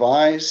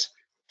advise,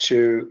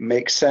 to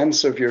make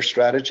sense of your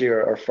strategy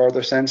or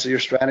further sense of your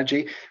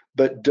strategy,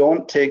 but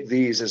don't take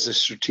these as a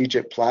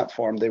strategic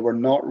platform. They were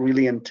not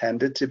really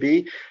intended to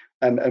be.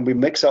 And we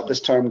mix up this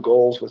term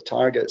goals with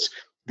targets.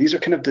 These are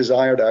kind of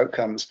desired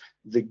outcomes.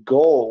 The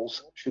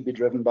goals should be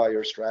driven by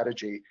your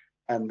strategy.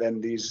 And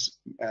then these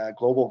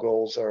global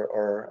goals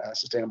or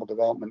sustainable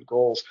development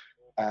goals,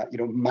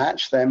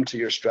 match them to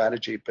your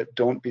strategy, but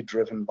don't be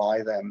driven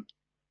by them.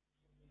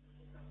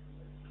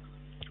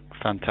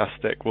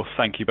 Fantastic. Well,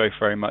 thank you both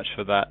very much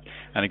for that.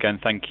 And again,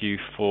 thank you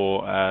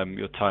for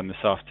your time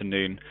this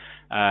afternoon.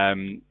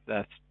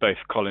 That's both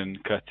Colin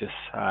Curtis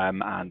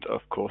and,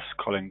 of course,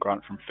 Colin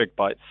Grant from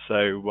FigBytes.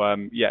 So,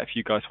 yeah, if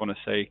you guys want to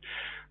say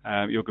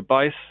your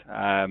goodbyes,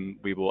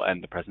 we will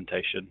end the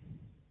presentation.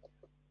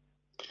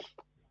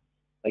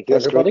 Thank you,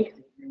 everybody.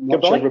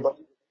 Goodbye.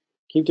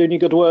 Keep doing your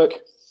good work.